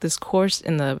 I took this course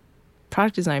in the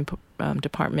product design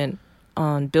department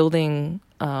on building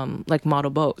like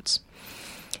model boats.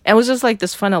 And it was just like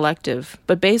this fun elective.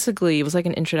 But basically, it was like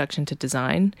an introduction to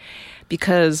design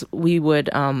because we would,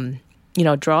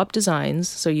 draw up designs.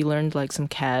 So you learned like some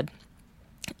CAD.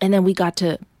 And then we got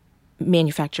to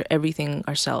manufacture everything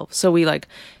ourselves. So we like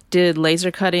did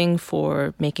laser cutting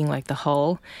for making like the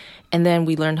hull. And then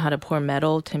we learned how to pour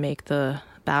metal to make the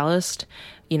ballast.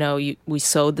 We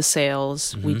sewed the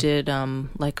sails. We did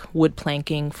like wood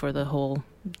planking for the whole,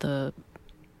 the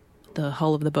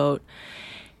hull of the boat.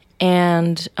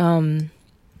 And, it's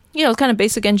kind of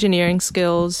basic engineering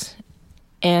skills.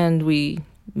 And we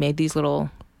made these little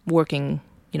working,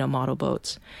 model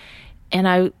boats. And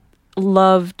I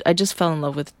just fell in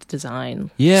love with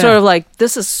design. Yeah. Sort of like,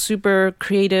 this is super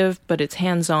creative, but it's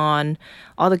hands-on.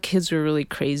 All the kids were really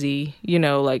crazy,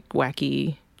 like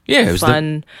wacky, it was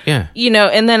fun.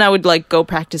 And then I would like go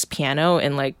practice piano,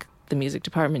 and like the music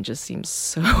department just seems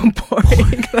so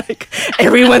boring. Like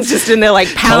everyone's just in there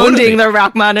like pounding the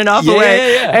Rachmaninoff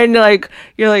away. And like,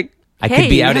 you're like, I could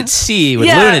be out at sea with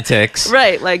lunatics.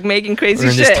 Right, like making crazy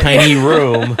shit. In this tiny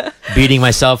room, beating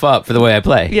myself up for the way I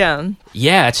play. Yeah.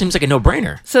 Yeah, it seems like a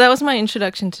no-brainer. So that was my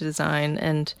introduction to design.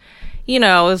 And,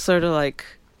 I was sort of like,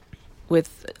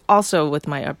 with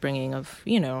my upbringing of,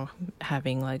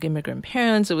 having like immigrant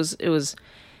parents, it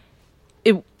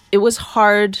was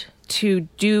hard to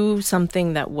do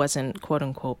something that wasn't quote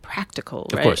unquote practical,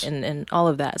 right? Of course. And all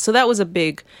of that. So that was a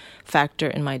big factor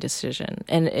in my decision.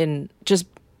 And just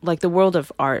like the world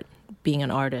of art, being an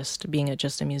artist, being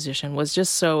just a musician was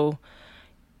just so,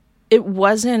 it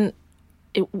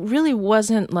really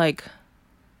wasn't like,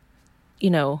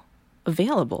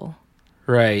 available.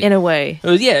 Right. In a way.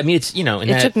 Yeah, I mean, it's,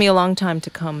 it took me a long time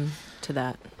to come to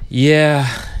that. Yeah.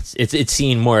 It's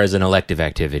seen more as an elective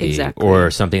activity or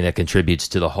something that contributes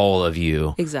to the whole of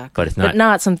you. Exactly. But it's not. But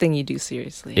not something you do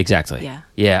seriously. Exactly. Yeah.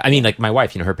 Yeah. I mean, like my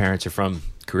wife, her parents are from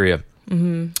Korea.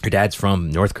 Her dad's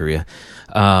from North Korea.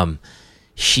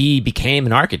 She became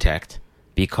an architect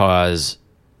because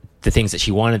the things that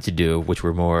she wanted to do, which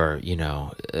were more,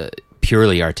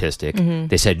 purely artistic,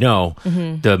 they said, no,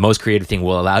 the most creative thing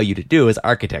we'll allow you to do is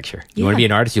architecture. You want to be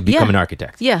an artist, you'll become an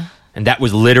architect. Yeah. And that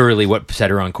was literally what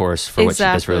set her on course for what she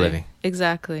does for a living.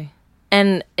 Exactly.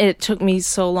 And it took me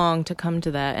so long to come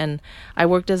to that. And I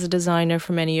worked as a designer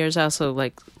for many years. I also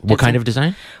like... What kind of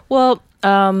design? Well,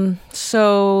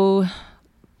 so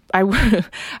I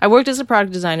worked as a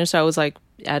product designer. So I was like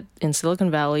in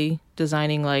Silicon Valley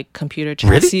designing like computer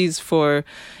chassis for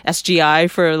SGI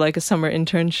for like a summer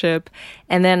internship.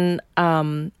 And then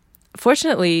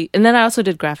fortunately, and then I also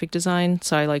did graphic design.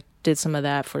 So I like did some of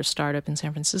that for a startup in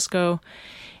San Francisco.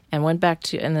 And went back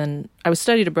to, and then I was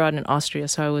studied abroad in Austria,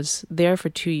 so I was there for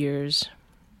 2 years,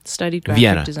 studied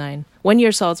graphic design. 1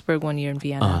 year Salzburg, 1 year in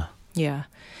Vienna. Yeah.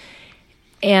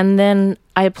 And then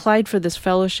I applied for this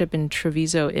fellowship in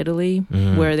Treviso, Italy,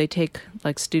 where they take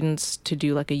like students to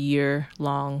do like a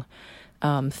year-long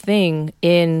thing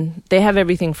they have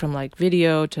everything from like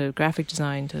video to graphic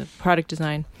design to product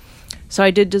design. So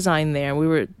I did design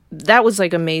there. That was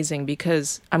like amazing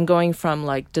because I'm going from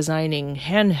like designing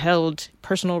handheld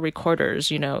personal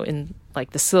recorders, in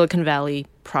like the Silicon Valley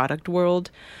product world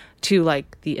to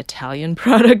like the Italian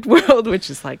product world, which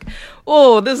is like,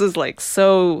 oh, this is like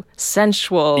so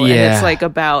sensual. Yeah. And it's like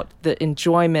about the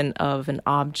enjoyment of an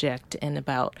object and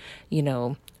about,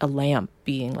 a lamp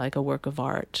being like a work of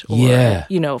art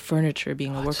or, furniture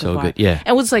being a work of art. Good. Yeah. And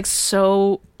it was like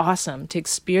so awesome to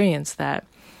experience that.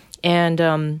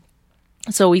 And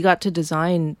so we got to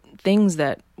design things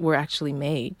that were actually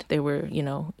made. They were,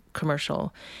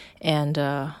 commercial. And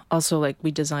also, like,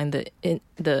 we designed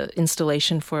the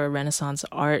installation for a Renaissance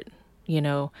art,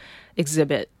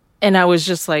 exhibit. And I was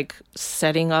just, like,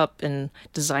 setting up and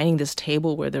designing this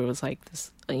table where there was, like,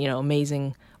 this,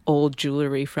 amazing old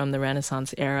jewelry from the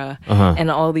Renaissance era. And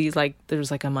all these, like, there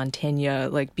was, like, a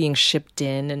Mantegna, like, being shipped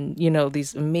in and,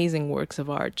 these amazing works of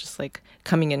art just, like,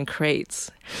 coming in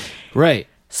crates. Right.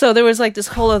 So there was, like, this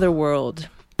whole other world.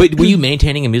 But were you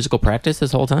maintaining a musical practice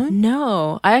this whole time?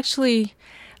 No. I actually...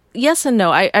 Yes and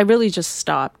no. I really just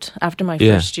stopped. After my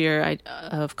first year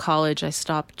of college, I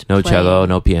stopped No playing. Cello,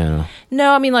 no piano?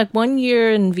 No, I mean, like, 1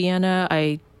 year in Vienna,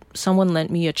 someone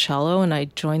lent me a cello, and I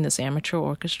joined this amateur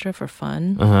orchestra for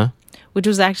fun, which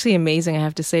was actually amazing, I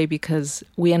have to say, because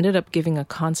we ended up giving a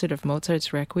concert of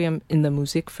Mozart's Requiem in the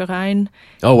Musikverein.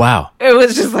 Oh, wow. It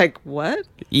was just like, what?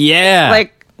 Yeah.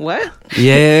 Like, what?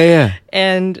 Yeah.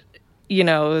 And, it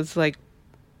was like,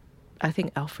 I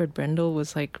think Alfred Brendel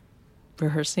was, like,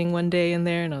 rehearsing one day in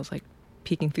there, and I was like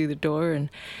peeking through the door, and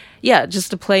just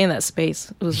to play in that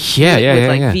space, it was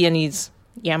with Viennese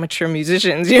amateur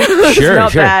musicians, sure,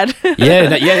 not bad.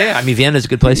 yeah. I mean, Vienna's a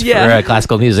good place for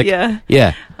classical music.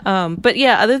 Yeah. But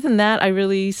other than that, I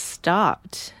really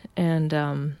stopped,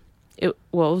 and it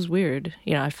was weird.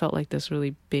 I felt like this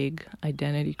really big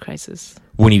identity crisis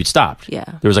when you stopped. Yeah,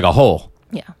 there was like a hole.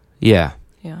 Yeah.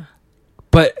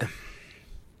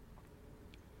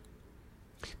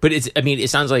 But it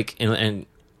sounds like, and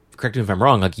correct me if I'm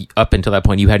wrong, like up until that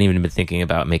point, you hadn't even been thinking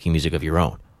about making music of your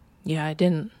own. Yeah, I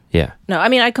didn't. Yeah. No, I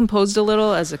mean, I composed a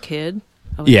little as a kid.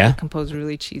 I composed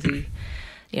really cheesy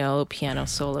piano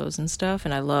solos and stuff.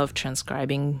 And I love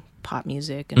transcribing pop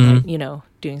music and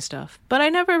doing stuff. But I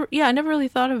never really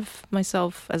thought of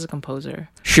myself as a composer.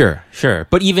 Sure.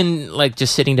 But even like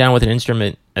just sitting down with an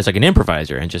instrument as like an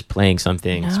improviser and just playing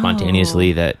something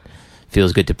spontaneously that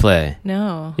feels good to play.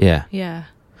 No. Yeah.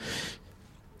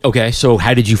 Okay, so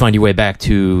how did you find your way back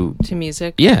to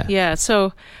music? Yeah.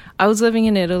 So I was living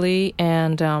in Italy,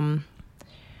 and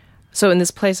so in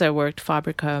this place I worked,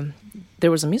 Fabrica,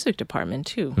 there was a music department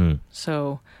too.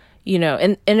 So,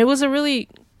 and it was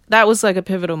that was like a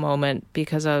pivotal moment,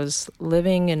 because I was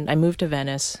living and I moved to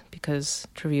Venice because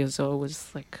Treviso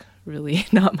was like really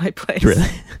not my place. Really?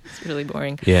 It's really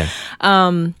boring. Yeah.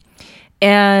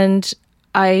 And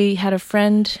I had a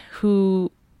friend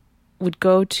who would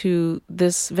go to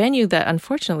this venue that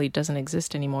unfortunately doesn't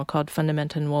exist anymore, called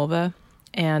Fundamenta Nuova.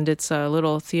 And it's a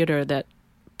little theater that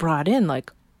brought in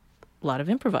like a lot of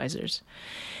improvisers.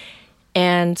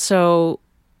 And so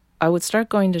I would start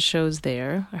going to shows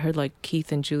there. I heard like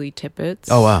Keith and Julie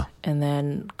Tippett's. Oh, wow. And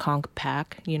then Conk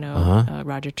Pack,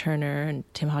 Roger Turner and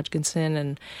Tim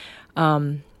Hodgkinson,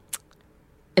 and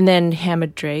then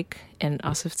Hamid Drake and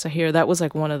Asif Zahir. That was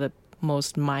like one of the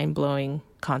most mind-blowing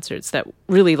concerts that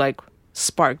really like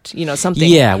sparked, something.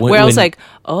 Yeah. Where I was like,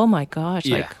 oh my gosh,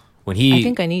 yeah. like, I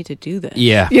think I need to do this.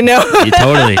 Yeah.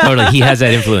 Totally. He has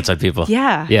that influence on people.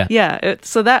 Yeah.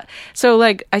 So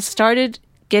like I started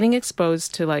getting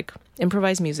exposed to like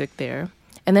improvised music there.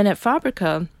 And then at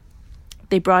Fabrica,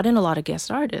 they brought in a lot of guest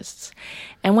artists.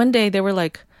 And one day they were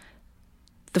like,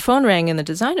 the phone rang in the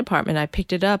design department. I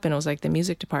picked it up and it was like the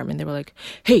music department. They were like,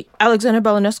 hey, Alexander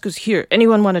Balanescu's here.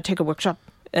 Anyone want to take a workshop?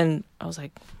 And I was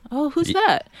like, oh, who's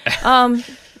that?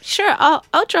 Sure,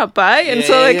 I'll drop by. And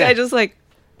I just like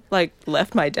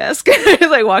left my desk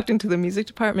and like walked into the music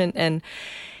department, and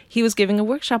he was giving a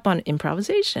workshop on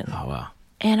improvisation. Oh, wow.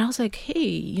 And I was like,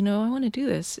 hey, I want to do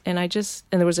this. And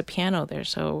there was a piano there.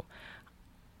 So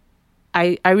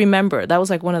I remember that was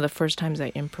like one of the first times I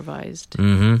improvised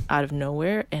out of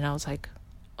nowhere. And I was like,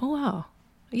 oh, wow.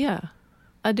 Yeah,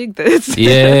 I dig this.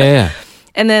 Yeah.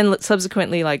 And then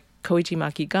subsequently, like, Koichi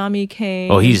Makigami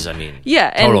came. Oh, he's,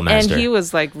 total master. And he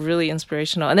was like really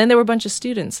inspirational. And then there were a bunch of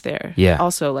students there. Yeah.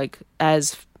 Also, like,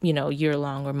 as,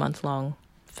 year-long or month-long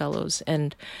fellows.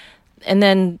 And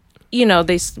then,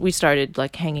 we started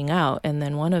like hanging out. And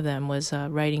then one of them was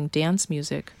writing dance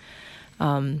music.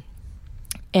 And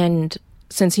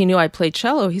since he knew I played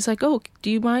cello, he's like, oh,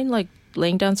 do you mind like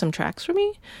laying down some tracks for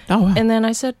me? Oh, wow. And then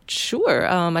I said, sure.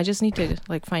 I just need to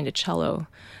like find a cello.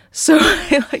 So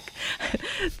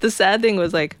the sad thing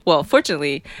was like, well,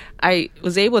 fortunately I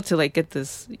was able to like get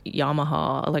this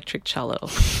Yamaha electric cello,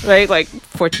 right? Like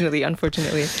fortunately,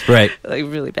 unfortunately, right? Like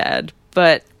really bad,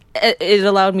 but it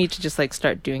allowed me to just like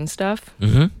start doing stuff.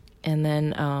 And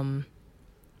then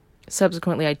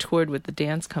subsequently I toured with the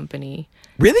dance company.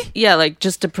 Really? Yeah, like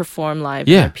just to perform live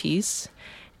in a piece.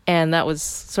 And that was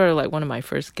sort of like one of my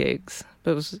first gigs,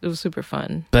 but it was super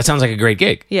fun. That sounds like a great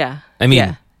gig. Yeah. I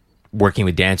mean, working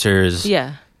with dancers.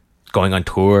 Yeah. Going on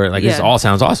tour. Like, this all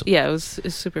sounds awesome. Yeah, it was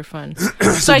super fun.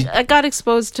 So I got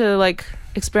exposed to like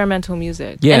experimental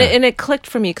music. Yeah. And it clicked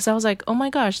for me because I was like, oh my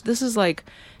gosh, this is like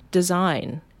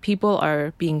design. People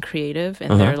are being creative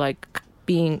and they're like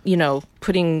being,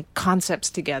 putting concepts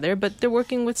together, but they're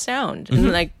working with sound.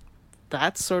 And like,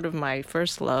 that's sort of my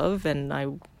first love. And I,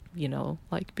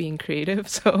 like being creative.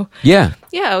 So yeah,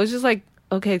 I was just like,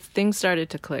 okay, things started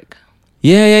to click.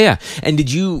 Yeah. And did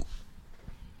you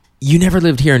never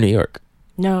lived here in New York?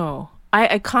 No,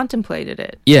 I contemplated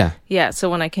it. Yeah. So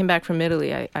when I came back from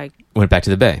Italy, I went back to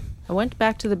the Bay. I went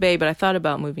back to the Bay, but I thought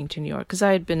about moving to New York because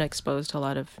I had been exposed to a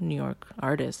lot of New York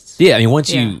artists. Yeah, I mean,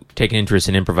 once you take an interest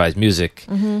in improvised music,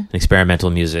 and experimental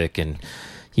music, and,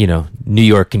 New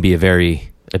York can be a very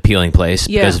appealing place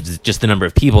because of just the number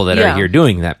of people that are here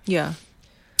doing that. Yeah.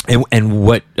 And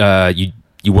what,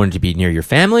 you wanted to be near your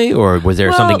family, or was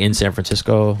there something in San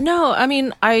Francisco? No, I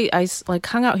mean, I like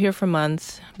hung out here for a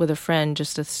month with a friend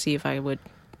just to see if I would,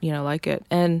 like it.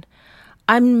 And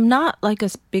I'm not like a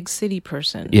big city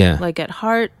person. Yeah. Like at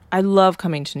heart, I love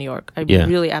coming to New York. I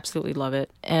really absolutely love it.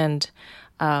 And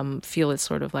feel it's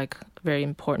sort of like a very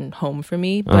important home for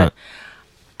me. But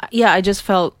I just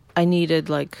felt I needed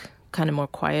like kind of more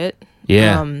quiet.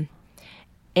 Yeah.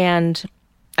 And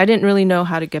I didn't really know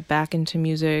how to get back into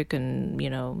music and,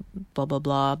 blah, blah,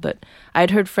 blah. But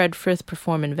I'd heard Fred Frith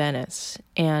perform in Venice.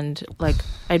 And, like,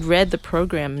 I'd read the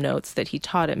program notes that he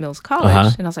taught at Mills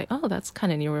College. And I was like, oh, that's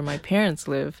kind of near where my parents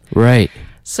live. Right.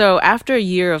 So after a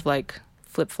year of, like,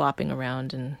 flip-flopping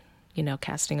around and,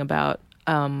 casting about,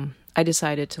 I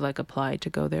decided to, like, apply to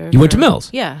go there. You went to Mills?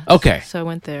 Yeah. Okay. So I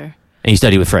went there. And you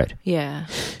studied with Fred? Yeah.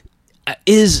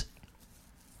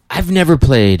 I've never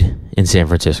played in San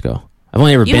Francisco. I've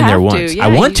only ever been there once. Yeah, I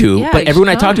want to, but everyone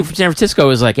I talk to from San Francisco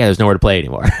is like, yeah, there's nowhere to play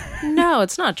anymore. No,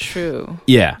 it's not true.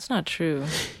 Yeah. It's not true.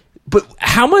 But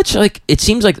how much, like, it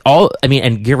seems like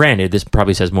and granted, this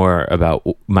probably says more about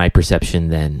my perception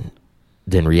than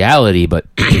reality, but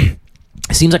it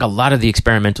seems like a lot of the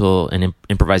experimental and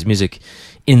improvised music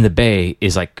in the Bay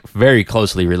is like very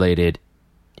closely related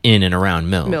in and around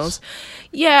Mills.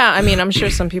 Yeah, I mean, I'm sure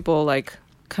some people like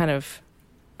kind of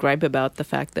gripe about the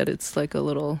fact that it's like a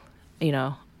little,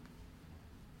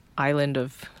 island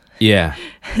of, a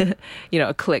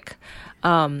clique.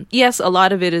 Yes, a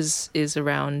lot of it is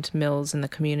around Mills and the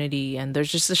community, and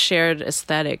there's just a shared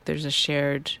aesthetic. There's a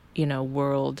shared,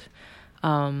 world.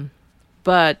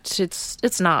 But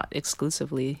it's not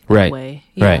exclusively that way.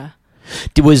 Yeah.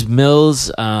 Right. Was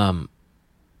Mills,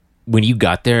 when you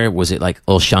got there, was it like a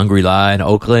little Shangri-La in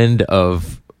Oakland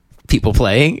of people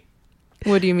playing?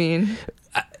 What do you mean?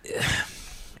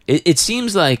 It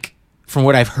seems like, from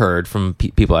what I've heard from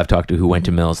people I've talked to who went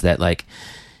to Mills, that like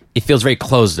it feels very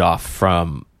closed off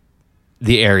from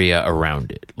the area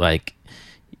around it. Like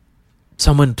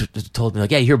someone told me,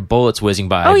 like, yeah, you hear bullets whizzing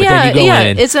by. Oh, but yeah, then you go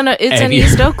in, it's in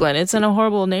East Oakland. It's in a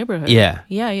horrible neighborhood. Yeah.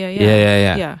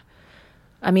 Yeah.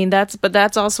 I mean,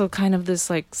 that's also kind of this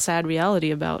like sad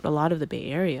reality about a lot of the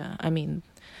Bay Area. I mean,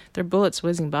 there are bullets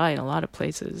whizzing by in a lot of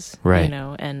places, right?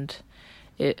 And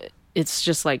it's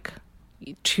just like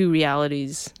two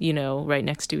realities, right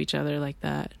next to each other like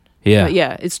that. Yeah, but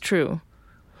yeah, it's true.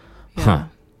 Yeah. Huh.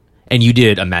 And you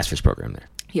did a master's program there.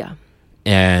 Yeah.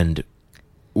 And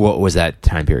what was that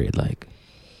time period like?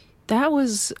 That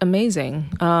was amazing.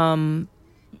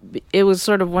 It was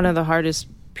sort of one of the hardest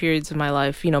periods of my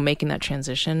life, making that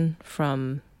transition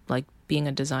from like being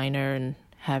a designer and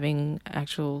having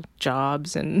actual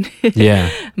jobs and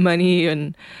money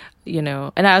and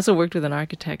and I also worked with an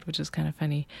architect, which is kind of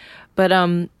funny. But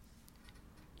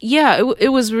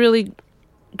it was really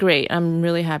great. I'm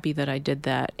really happy that I did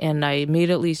that, and I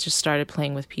immediately just started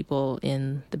playing with people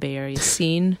in the Bay Area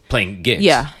scene, playing gigs.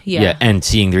 Yeah, and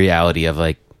seeing the reality of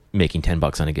like making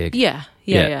 $10 on a gig. Yeah.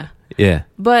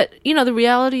 But the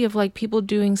reality of like people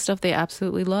doing stuff they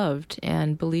absolutely loved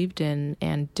and believed in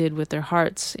and did with their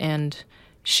hearts and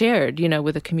shared,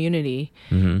 with a community,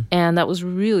 and that was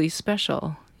really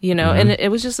special, and it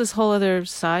was just this whole other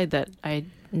side that I'd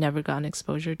never gotten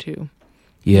exposure to.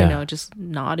 Yeah, just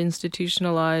not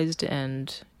institutionalized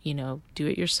and do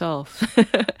it yourself.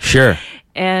 Sure.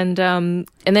 And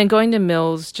then going to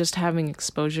Mills, just having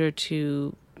exposure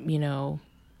to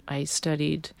I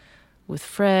studied with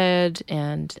Fred,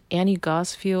 and Annie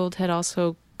Gosfield had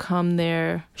also come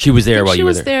there. She was there while you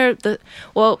were there.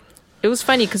 Well, it was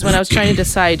funny because when I was trying to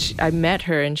decide, I met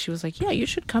her and she was like, yeah, you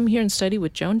should come here and study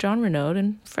with Joan John Renaud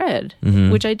and Fred,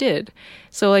 which I did.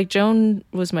 So like Joan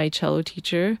was my cello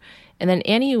teacher, and then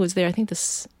Annie was there, I think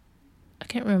I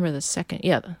can't remember the second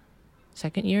year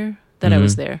that I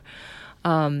was there.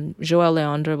 Joelle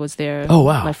Leandra was there. Oh,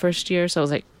 wow. My first year, so I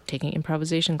was like taking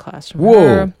improvisation class from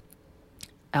her.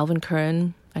 Alvin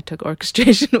Curran, I took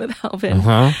orchestration with Alvin.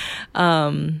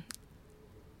 And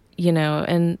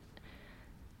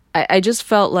I just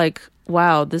felt like,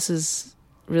 wow, this is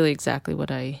really exactly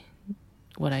what I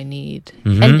need.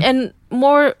 And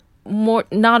more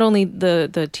not only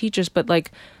the teachers, but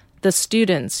like the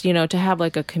students, to have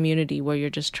like a community where you're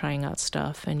just trying out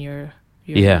stuff and you're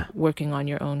working on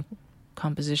your own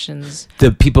compositions.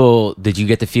 The people, did you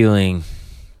get the feeling?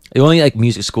 The only like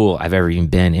music school I've ever even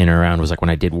been in or around was like when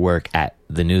I did work at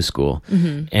the New School,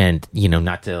 and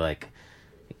not to like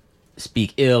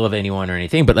speak ill of anyone or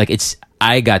anything, but like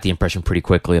I got the impression pretty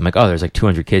quickly. I'm like, oh, there's like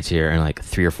 200 kids here, and like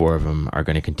 3 or 4 of them are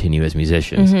going to continue as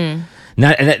musicians.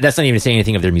 That's not even saying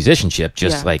anything of their musicianship.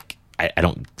 Just like I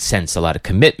don't sense a lot of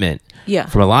commitment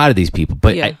from a lot of these people.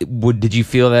 But did you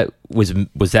feel that was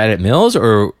that at Mills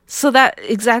or? So that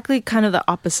exactly kind of the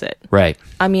opposite. Right.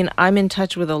 I mean, I'm in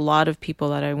touch with a lot of people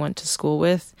that I went to school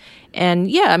with,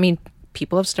 and I mean,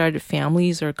 people have started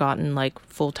families or gotten like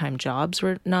full-time jobs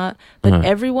or not. But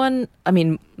everyone, I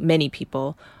mean, many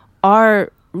people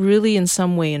are really in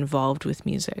some way involved with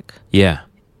music. Yeah.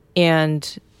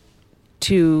 And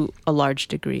to a large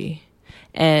degree.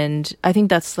 And I think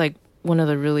that's like one of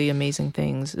the really amazing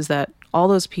things is that all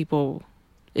those people,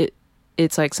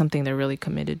 it's like something they're really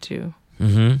committed to.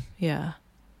 Yeah.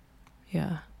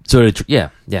 So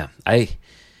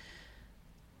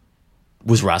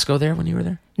was Roscoe there when you were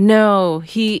there? No,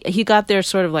 he got there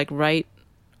sort of like right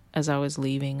as I was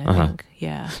leaving, I think.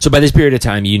 Yeah. So by this period of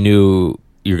time, you knew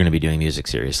you were going to be doing music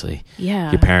seriously.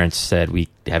 Yeah. Your parents said, we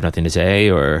have nothing to say,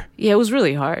 or? Yeah, it was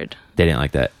really hard. They didn't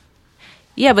like that.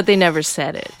 Yeah, but they never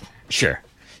said it. Sure.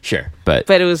 But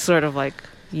it was sort of like,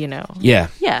 yeah.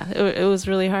 It was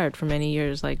really hard for many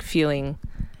years, like feeling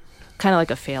kind of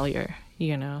like a failure,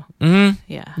 Mm-hmm.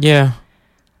 Yeah.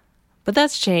 But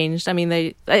that's changed. I mean,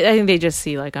 I think they just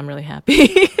see like I'm really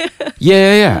happy.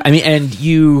 Yeah. I mean, and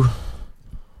you.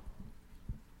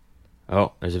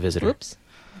 Oh, there's a visitor. Whoops.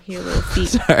 Hear little feet.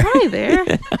 Sorry. Hi there.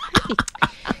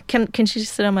 Hi. Can she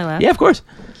just sit on my lap? Yeah, of course.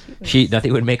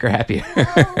 Nothing would make her happier.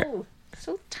 Oh,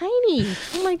 so tiny.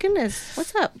 Oh my goodness.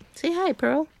 What's up? Say hi,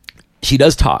 Pearl. She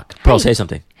does talk. Pearl, say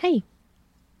something. Hey.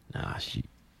 Nah,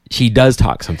 she does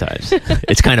talk sometimes.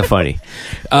 It's kind of funny.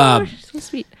 So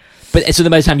sweet. But so then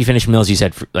by the time you finish Mills, you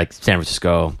said like San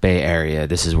Francisco, Bay Area,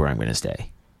 this is where I'm going to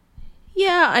stay.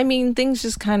 Yeah, I mean, things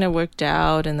just kind of worked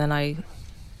out, and then I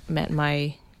met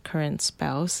my current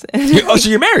spouse. Oh, so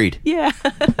you're married? Yeah.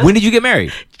 When did you get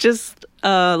married? Just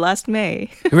last May.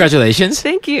 Congratulations.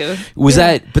 Thank you.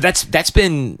 But that's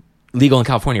been legal in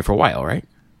California for a while, right?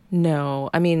 No,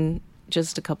 I mean,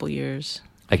 just a couple years.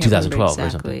 Like 2012 or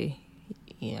something?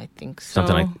 Yeah, I think so.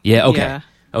 Something like, yeah, okay. Yeah.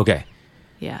 Okay.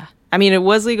 Yeah. I mean, it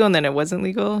was legal and then it wasn't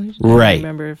legal. Right. I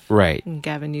remember Right.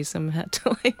 Gavin Newsom had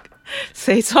to like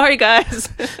say, sorry, guys.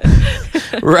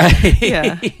 Right.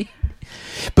 Yeah.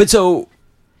 But so,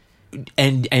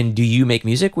 and do you make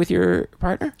music with your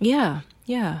partner? Yeah.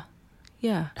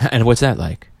 And what's that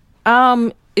like?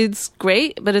 It's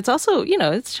great, but it's also,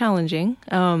 it's challenging.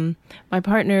 My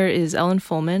partner is Ellen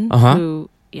Fullman, who,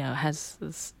 has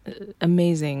this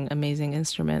amazing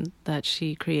instrument that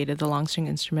she created, the long string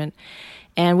instrument.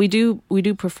 And we do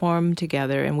perform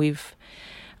together, and we've,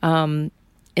 in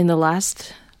the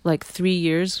last like 3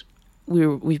 years,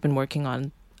 we've been working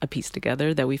on a piece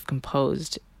together that we've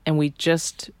composed, and we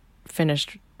just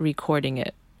finished recording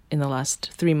it in the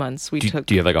last 3 months. Do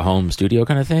you have like a home studio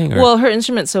kind of thing? Or? Well, her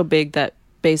instrument's so big that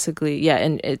basically,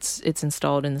 and it's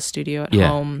installed in the studio at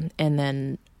home, and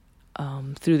then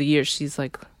through the years she's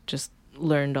like just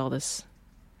learned all this,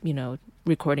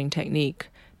 recording technique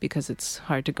because it's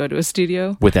hard to go to a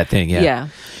studio with that thing. Yeah.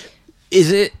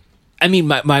 Is it? I mean,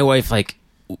 my wife, like,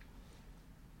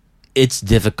 it's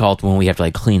difficult when we have to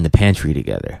like clean the pantry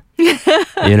together.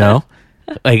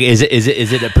 Like, is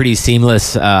it a pretty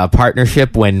seamless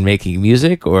partnership when making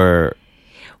music, or?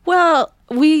 Well,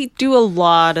 we do a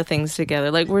lot of things together.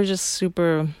 Like, we're just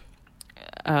super,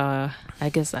 I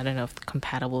guess, I don't know if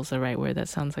compatible is the right word. That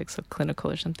sounds like so clinical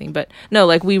or something. But no,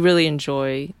 like, we really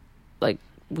enjoy, like,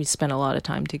 we spend a lot of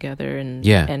time together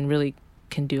and really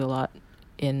can do a lot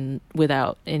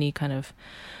without any kind of,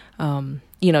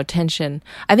 tension.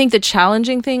 I think the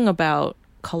challenging thing about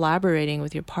collaborating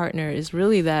with your partner is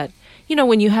really that,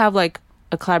 when you have like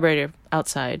a collaborator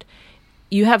outside,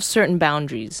 you have certain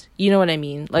boundaries. You know what I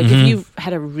mean? Like, if you've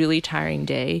had a really tiring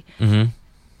day,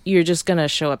 you're just going to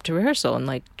show up to rehearsal and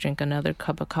like drink another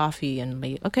cup of coffee and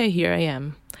be, okay, here I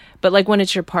am. But like when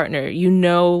it's your partner,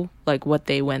 like what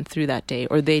they went through that day,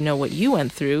 or they know what you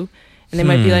went through, and they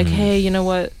might be like, hey, you know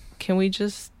what? Can we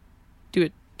just do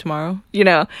it tomorrow?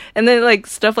 And then like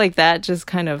stuff like that, just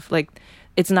kind of like,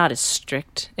 it's not as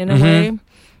strict in a way.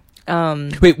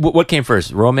 Wait, what came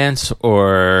first, romance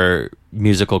or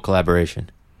musical collaboration?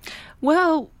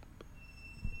 Well,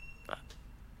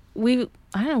 we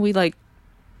like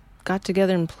got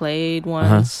together and played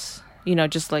once,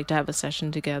 just like to have a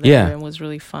session together. And it was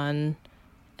really fun.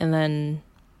 And then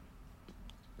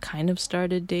kind of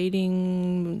started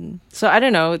dating. So I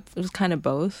don't know, it was kind of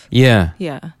both. Yeah.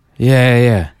 Yeah.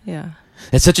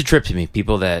 It's such a trip to me,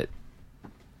 people that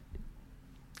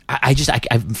I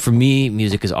for me,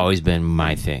 music has always been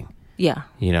my thing. Yeah.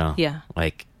 Yeah.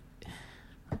 Like,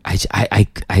 I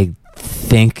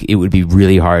think it would be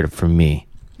really hard for me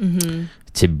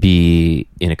to be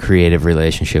in a creative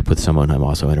relationship with someone I'm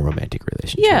also in a romantic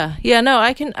relationship. Yeah. No,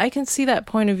 I can see that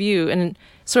point of view, and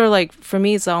sort of like for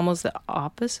me, it's almost the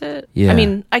opposite. Yeah. I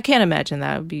mean, I can't imagine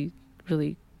that. It would be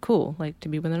really cool, like to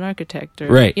be with an architect, or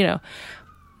right.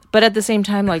 But at the same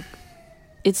time, like,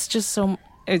 it's just so.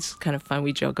 It's kind of fun.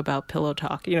 We joke about pillow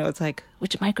talk. It's like,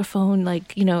 which microphone,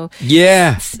 like,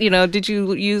 yeah, did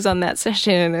you use on that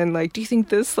session? And like, do you think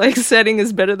this like setting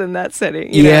is better than that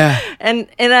setting? Yeah. And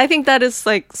I think that is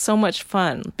like so much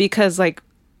fun because like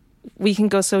we can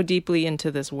go so deeply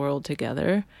into this world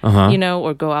together,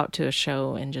 or go out to a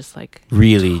show and just like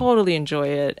really totally enjoy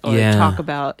it, or talk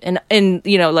about and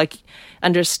like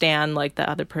understand like the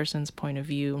other person's point of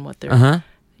view and what they're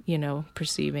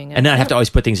perceiving. And not have to always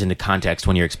put things into context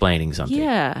when you're explaining something.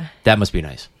 Yeah. That must be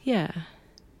nice. Yeah.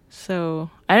 So,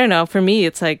 I don't know. For me,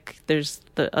 it's like there's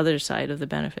the other side of the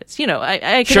benefits.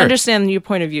 I can understand your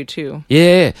point of view, too.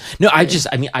 Yeah. No, I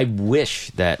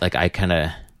wish that, like, I kind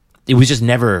of... it was just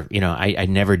never, I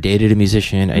never dated a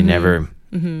musician. I never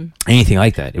anything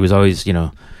like that. It was always,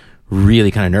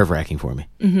 really kind of nerve-wracking for me.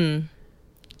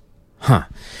 Huh.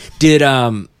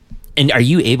 And are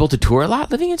you able to tour a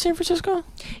lot living in San Francisco?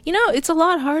 It's a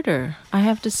lot harder, I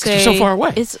have to say. It's so far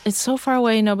away. It's so far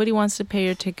away. Nobody wants to pay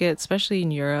your ticket, especially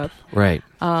in Europe. Right.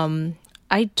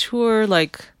 I tour,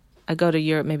 I go to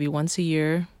Europe maybe once a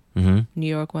year, New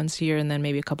York once a year, and then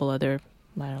maybe a couple other,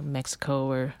 I don't know, Mexico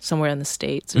or somewhere in the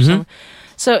States or something.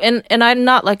 So, and I'm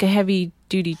not like a heavy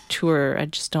duty tourer. I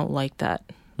just don't like that.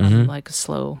 I'm like a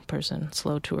slow person,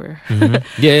 slow tour.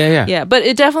 Yeah. Yeah, but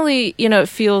it definitely, it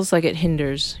feels like it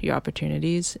hinders your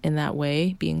opportunities in that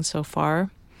way, being so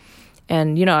far.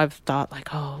 And, I've thought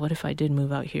like, oh, what if I did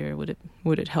move out here?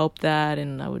 Would it help that?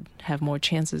 And I would have more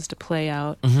chances to play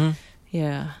out.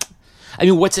 Yeah. I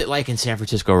mean, what's it like in San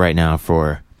Francisco right now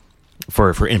for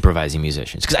improvising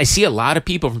musicians? Because I see a lot of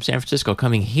people from San Francisco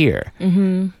coming here.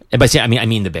 And by I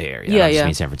mean the Bay Area. Yeah, I just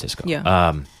mean San Francisco.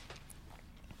 Yeah.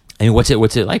 I mean, what's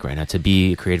it like right now to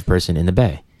be a creative person in the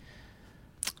Bay?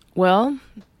 Well,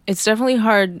 it's definitely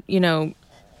hard,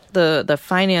 the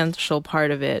financial part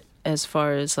of it, as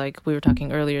far as like we were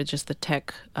talking earlier, just the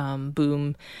tech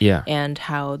boom, and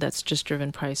how that's just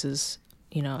driven prices,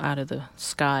 out of the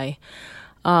sky.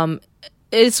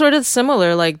 It's sort of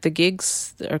similar, like the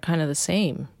gigs are kind of the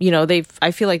same. I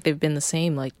feel like they've been the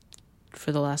same like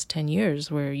for the last 10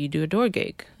 years, where you do a door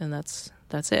gig and that's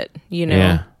it.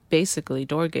 Basically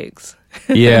door gigs.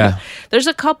 Yeah. There's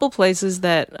a couple places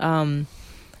that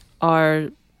are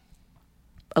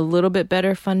a little bit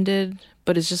better funded,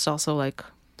 but it's just also like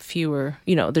fewer,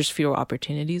 there's fewer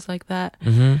opportunities like that.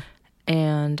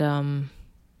 And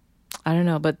I don't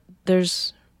know, but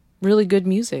there's really good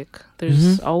music.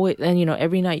 There's always, and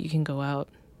every night you can go out.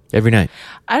 Every night.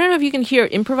 I don't know if you can hear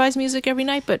improvised music every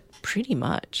night, but pretty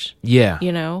much. Yeah.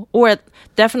 Or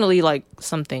definitely like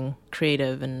something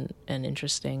creative and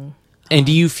interesting. And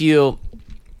do you feel,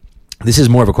 this is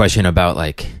more of a question about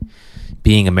like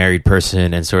being a married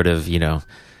person and sort of, no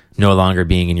longer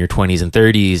being in your 20s and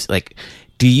 30s. Like,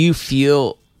 do you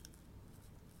feel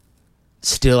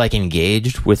still like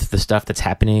engaged with the stuff that's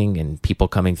happening and people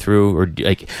coming through, or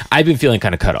like I've been feeling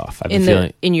kind of cut off.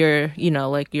 In your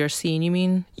like your scene, you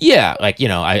mean? Yeah, like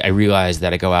I realize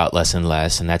that I go out less and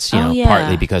less, and that's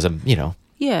partly because I'm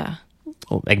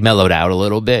like mellowed out a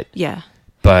little bit. Yeah,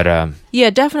 but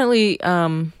yeah, definitely.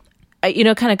 Kind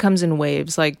of comes in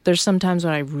waves. Like there's some times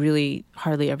when I really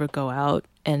hardly ever go out,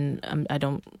 and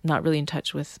not really in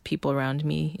touch with people around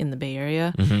me in the Bay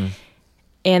Area.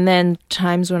 And then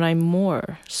times when I'm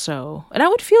more so. And I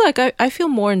would feel like I feel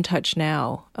more in touch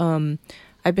now.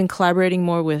 I've been collaborating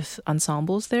more with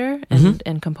ensembles there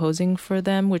and composing for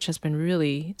them, which has been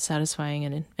really satisfying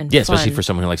and fun. Especially for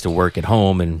someone who likes to work at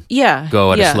home and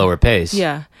go at a slower pace.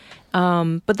 Yeah.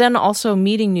 But then also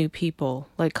meeting new people,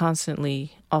 like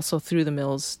constantly, also through the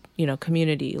Mills,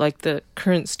 community, like the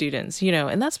current students,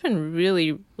 and that's been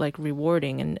really like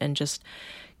rewarding and just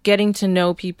getting to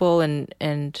know people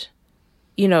and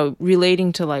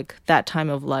relating to like that time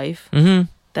of life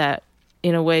that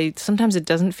in a way, sometimes it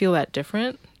doesn't feel that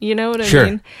different. You know what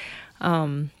I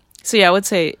mean? So yeah, I would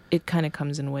say it kind of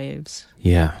comes in waves.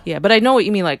 Yeah. Yeah. But I know what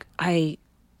you mean. Like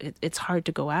it's hard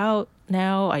to go out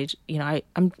now.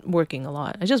 I'm working a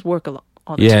lot. I just work a lot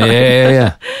all the time.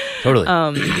 Yeah.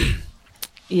 Totally.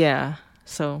 Yeah.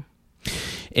 So.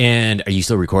 And are you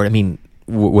still recording? I mean,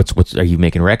 what's are you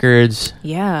making records?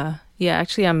 Yeah. Yeah,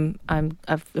 actually,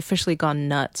 I've officially gone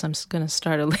nuts. I'm just gonna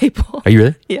start a label. Are you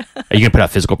really? Yeah. Are you gonna put out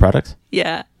physical products?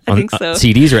 Yeah, I think so.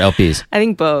 CDs or LPs? I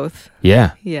think both.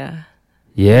 Yeah. Yeah.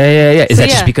 Yeah. Is that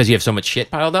just because you have so much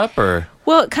shit piled up, or?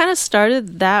 Well, it kind of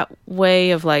started that way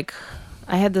of like,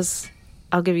 I had this.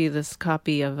 I'll give you this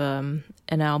copy of an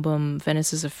album,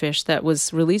 Venice is a Fish, that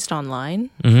was released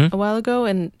online a while ago,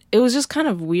 and it was just kind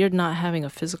of weird not having a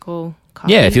physical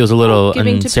copy. Yeah, it feels a little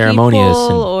unceremonious.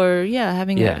 Or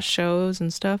having it at shows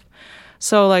and stuff.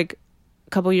 So like a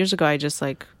couple years ago, I just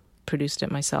like produced it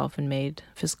myself and made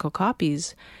physical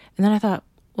copies. And then I thought,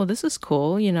 well, this is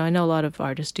cool. I know a lot of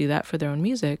artists do that for their own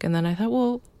music. And then I thought,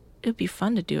 well, it'd be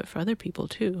fun to do it for other people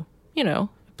too.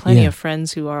 Plenty of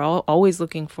friends who are always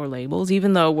looking for labels,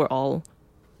 even though we're all,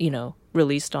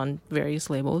 released on various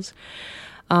labels.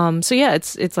 So yeah,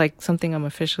 it's like something I'm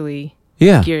officially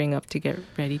gearing up to get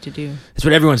ready to do. That's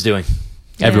what everyone's doing.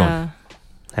 Everyone. Yeah.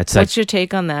 What's your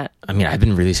take on that? I mean, I've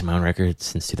been releasing my own records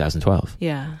since 2012.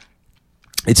 Yeah.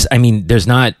 There's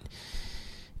not.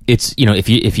 It's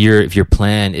if your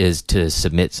plan is to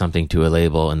submit something to a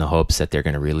label in the hopes that they're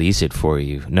going to release it for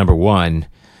you. Number one,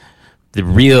 the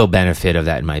real benefit of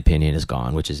that, in my opinion, is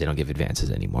gone, which is they don't give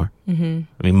advances anymore. I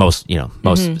mean, most,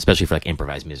 especially for like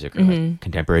improvised music or like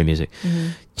contemporary music.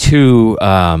 2,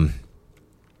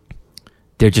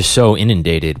 they're just so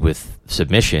inundated with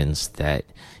submissions that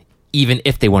even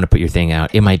if they want to put your thing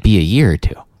out, it might be a year or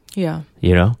 2. Yeah.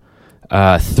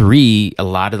 3, a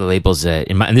lot of the labels that,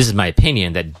 and this is my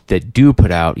opinion, that do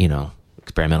put out,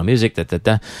 experimental music,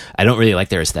 I don't really like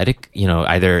their aesthetic,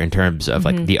 either in terms of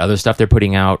like the other stuff they're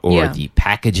putting out or the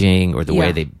packaging or the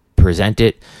way they present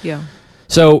it. Yeah.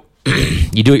 So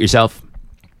you do it yourself,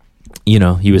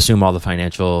 you assume all the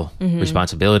financial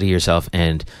responsibility yourself,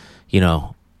 and,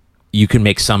 you can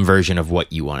make some version of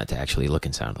what you want it to actually look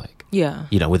and sound like. Yeah.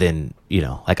 Within,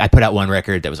 like I put out one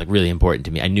record that was like really important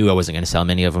to me. I knew I wasn't going to sell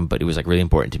many of them, but it was like really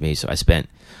important to me. So I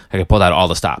pulled out all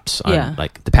the stops on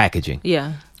like the packaging.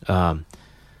 Yeah. And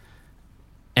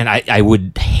I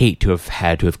would hate to have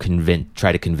had to have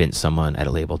try to convince someone at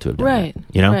a label to have done right.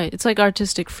 that. Right. It's like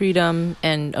artistic freedom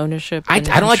and ownership. I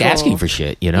don't like asking for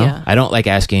shit, Yeah. I don't like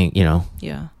asking, Yeah.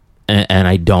 And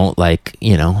I don't like,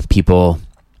 people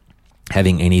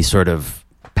having any sort of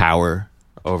power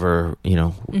over,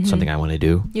 something I want to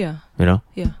do. Yeah.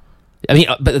 Yeah. I mean,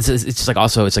 but it's just like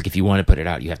also, it's like if you want to put it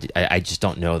out, you have to. I just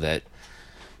don't know that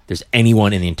there's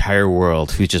anyone in the entire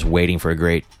world who's just waiting for a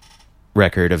great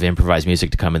record of improvised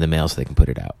music to come in the mail so they can put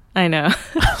it out. I know.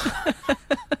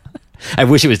 I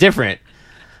wish it was different.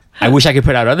 I wish I could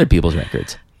put out other people's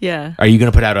records. Yeah. Are you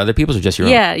going to put out other people's or just your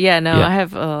own? Yeah. No, I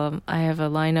have a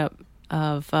lineup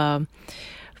of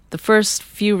the first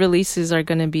few releases are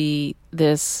going to be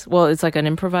this. Well, it's like an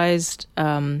improvised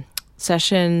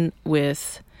session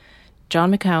with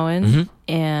John McCowan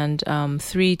and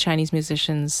 3 Chinese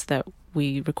musicians that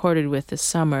we recorded with this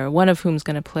summer, one of whom's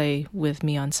going to play with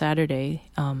me on Saturday.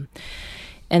 And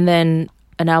then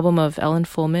an album of Ellen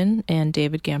Fullman and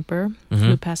David Gamper,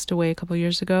 who passed away a couple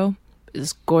years ago.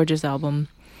 This gorgeous album.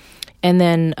 And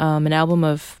then an album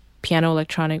of piano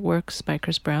electronic works by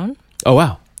Chris Brown. Oh,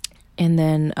 wow. And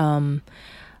then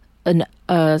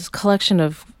a collection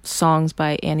of songs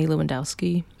by Annie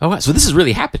Lewandowski. Oh, wow. So this is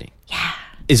really happening. Yeah.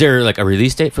 Is there like a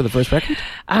release date for the first record?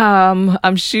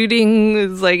 I'm shooting.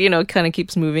 It's like, kind of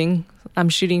keeps moving. I'm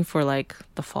shooting for like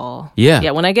the fall. Yeah.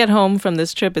 Yeah. When I get home from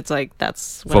this trip, it's like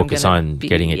that's when focus I'm on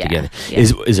getting it together. Yeah.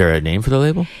 Is there a name for the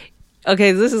label?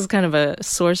 Okay, this is kind of a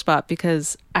sore spot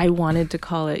because I wanted to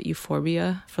call it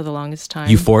Euphorbia for the longest time.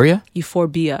 Euphoria?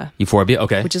 Euphorbia. Euphorbia,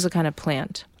 okay. Which is a kind of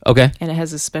plant. Okay. And it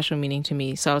has a special meaning to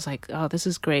me. So I was like, oh, this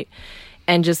is great.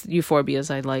 And just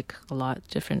euphorbias, I like a lot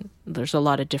different. There's a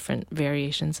lot of different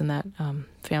variations in that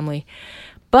family.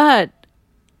 But,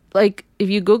 like, if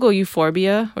you Google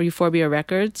Euphorbia or Euphorbia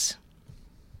Records,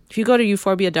 if you go to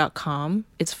euphorbia.com,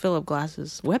 it's Philip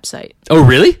Glass's website. Oh,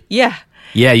 really? Yeah.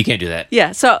 Yeah, you can't do that.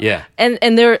 Yeah. So, yeah. And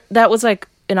that was like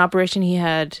an operation he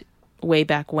had way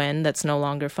back when that's no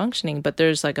longer functioning, but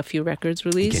there's like a few records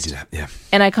released. You can't do that, yeah.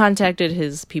 And I contacted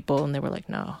his people and they were like,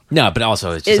 no. No, but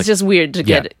also it's just weird to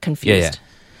get confused. Yeah.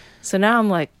 So now I'm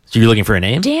like, so you're looking for a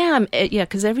name? Damn. Yeah,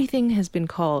 because everything has been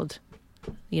called,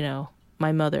 my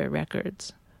mother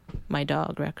records, my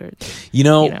dog records. You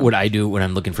know what I do when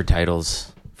I'm looking for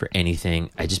titles for anything?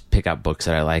 I just pick out books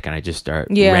that I like and I just start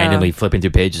randomly flipping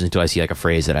through pages until I see like a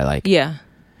phrase that I like. Yeah.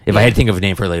 If I had to think of a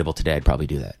name for a label today, I'd probably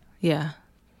do that. Yeah.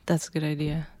 That's a good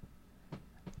idea.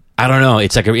 I don't know.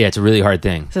 It's like it's a really hard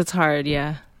thing. So it's hard,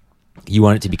 yeah. You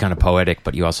want it to be kind of poetic,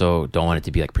 but you also don't want it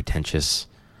to be like pretentious.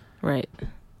 Right.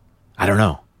 I don't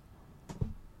know.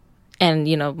 And,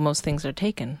 most things are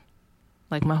taken.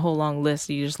 Like my whole long list,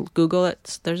 you just Google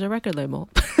it, there's a record label.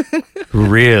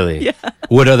 Really? Yeah.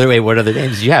 What other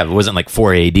names did you have? It wasn't like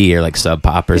 4AD or like Sub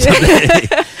Pop or something.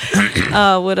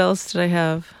 What else did I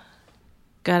have?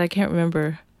 God, I can't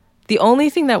remember. The only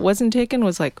thing that wasn't taken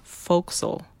was like folk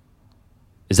soul.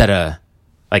 Is that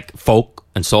like folk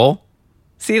and soul?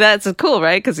 See, that's cool,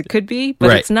 right? Because it could be, but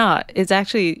right. It's not. It's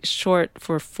actually short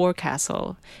for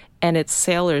forecastle, and it's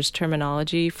sailors'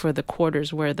 terminology for the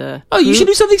quarters where the you should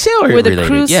do something sailor where related. The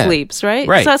crew sleeps, right?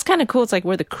 Right. So that's kind of cool. It's like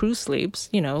where the crew sleeps,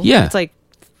 Yeah. It's like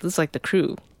the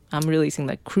crew. I'm releasing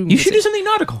like crew music. You should do something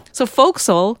nautical. So folk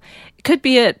soul could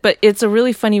be it, but it's a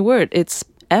really funny word. It's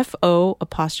FO'C''SLE.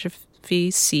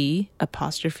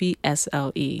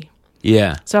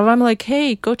 Yeah. So if I'm like,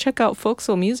 hey, go check out folk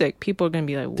soul music, people are gonna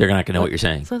be like, they're not gonna know what you're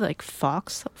saying. So like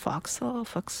fox.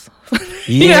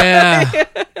 Yeah.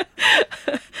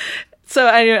 So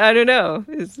I don't know.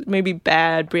 It's maybe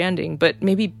bad branding, but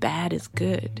maybe bad is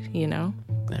good.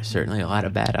 There's certainly a lot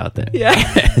of bad out there. Yeah.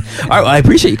 All right. Well, I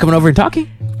appreciate you coming over and talking.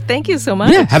 Thank you so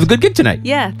much. Yeah. Have a good gig tonight.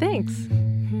 Yeah. Thanks.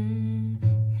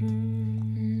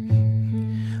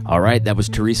 All right. That was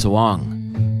Teresa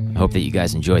Wong. I hope that you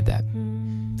guys enjoyed that.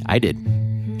 I did.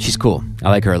 She's cool. I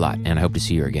like her a lot, and I hope to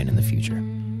see her again in the future.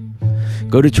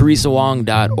 Go to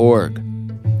teresawong.org.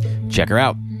 Check her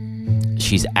out.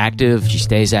 She's active, she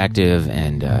stays active,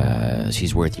 and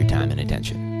she's worth your time and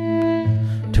attention.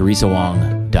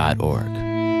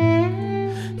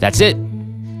 teresawong.org. That's it.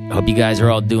 I hope you guys are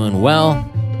all doing well.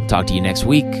 Talk to you next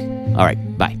week. All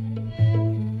right, bye.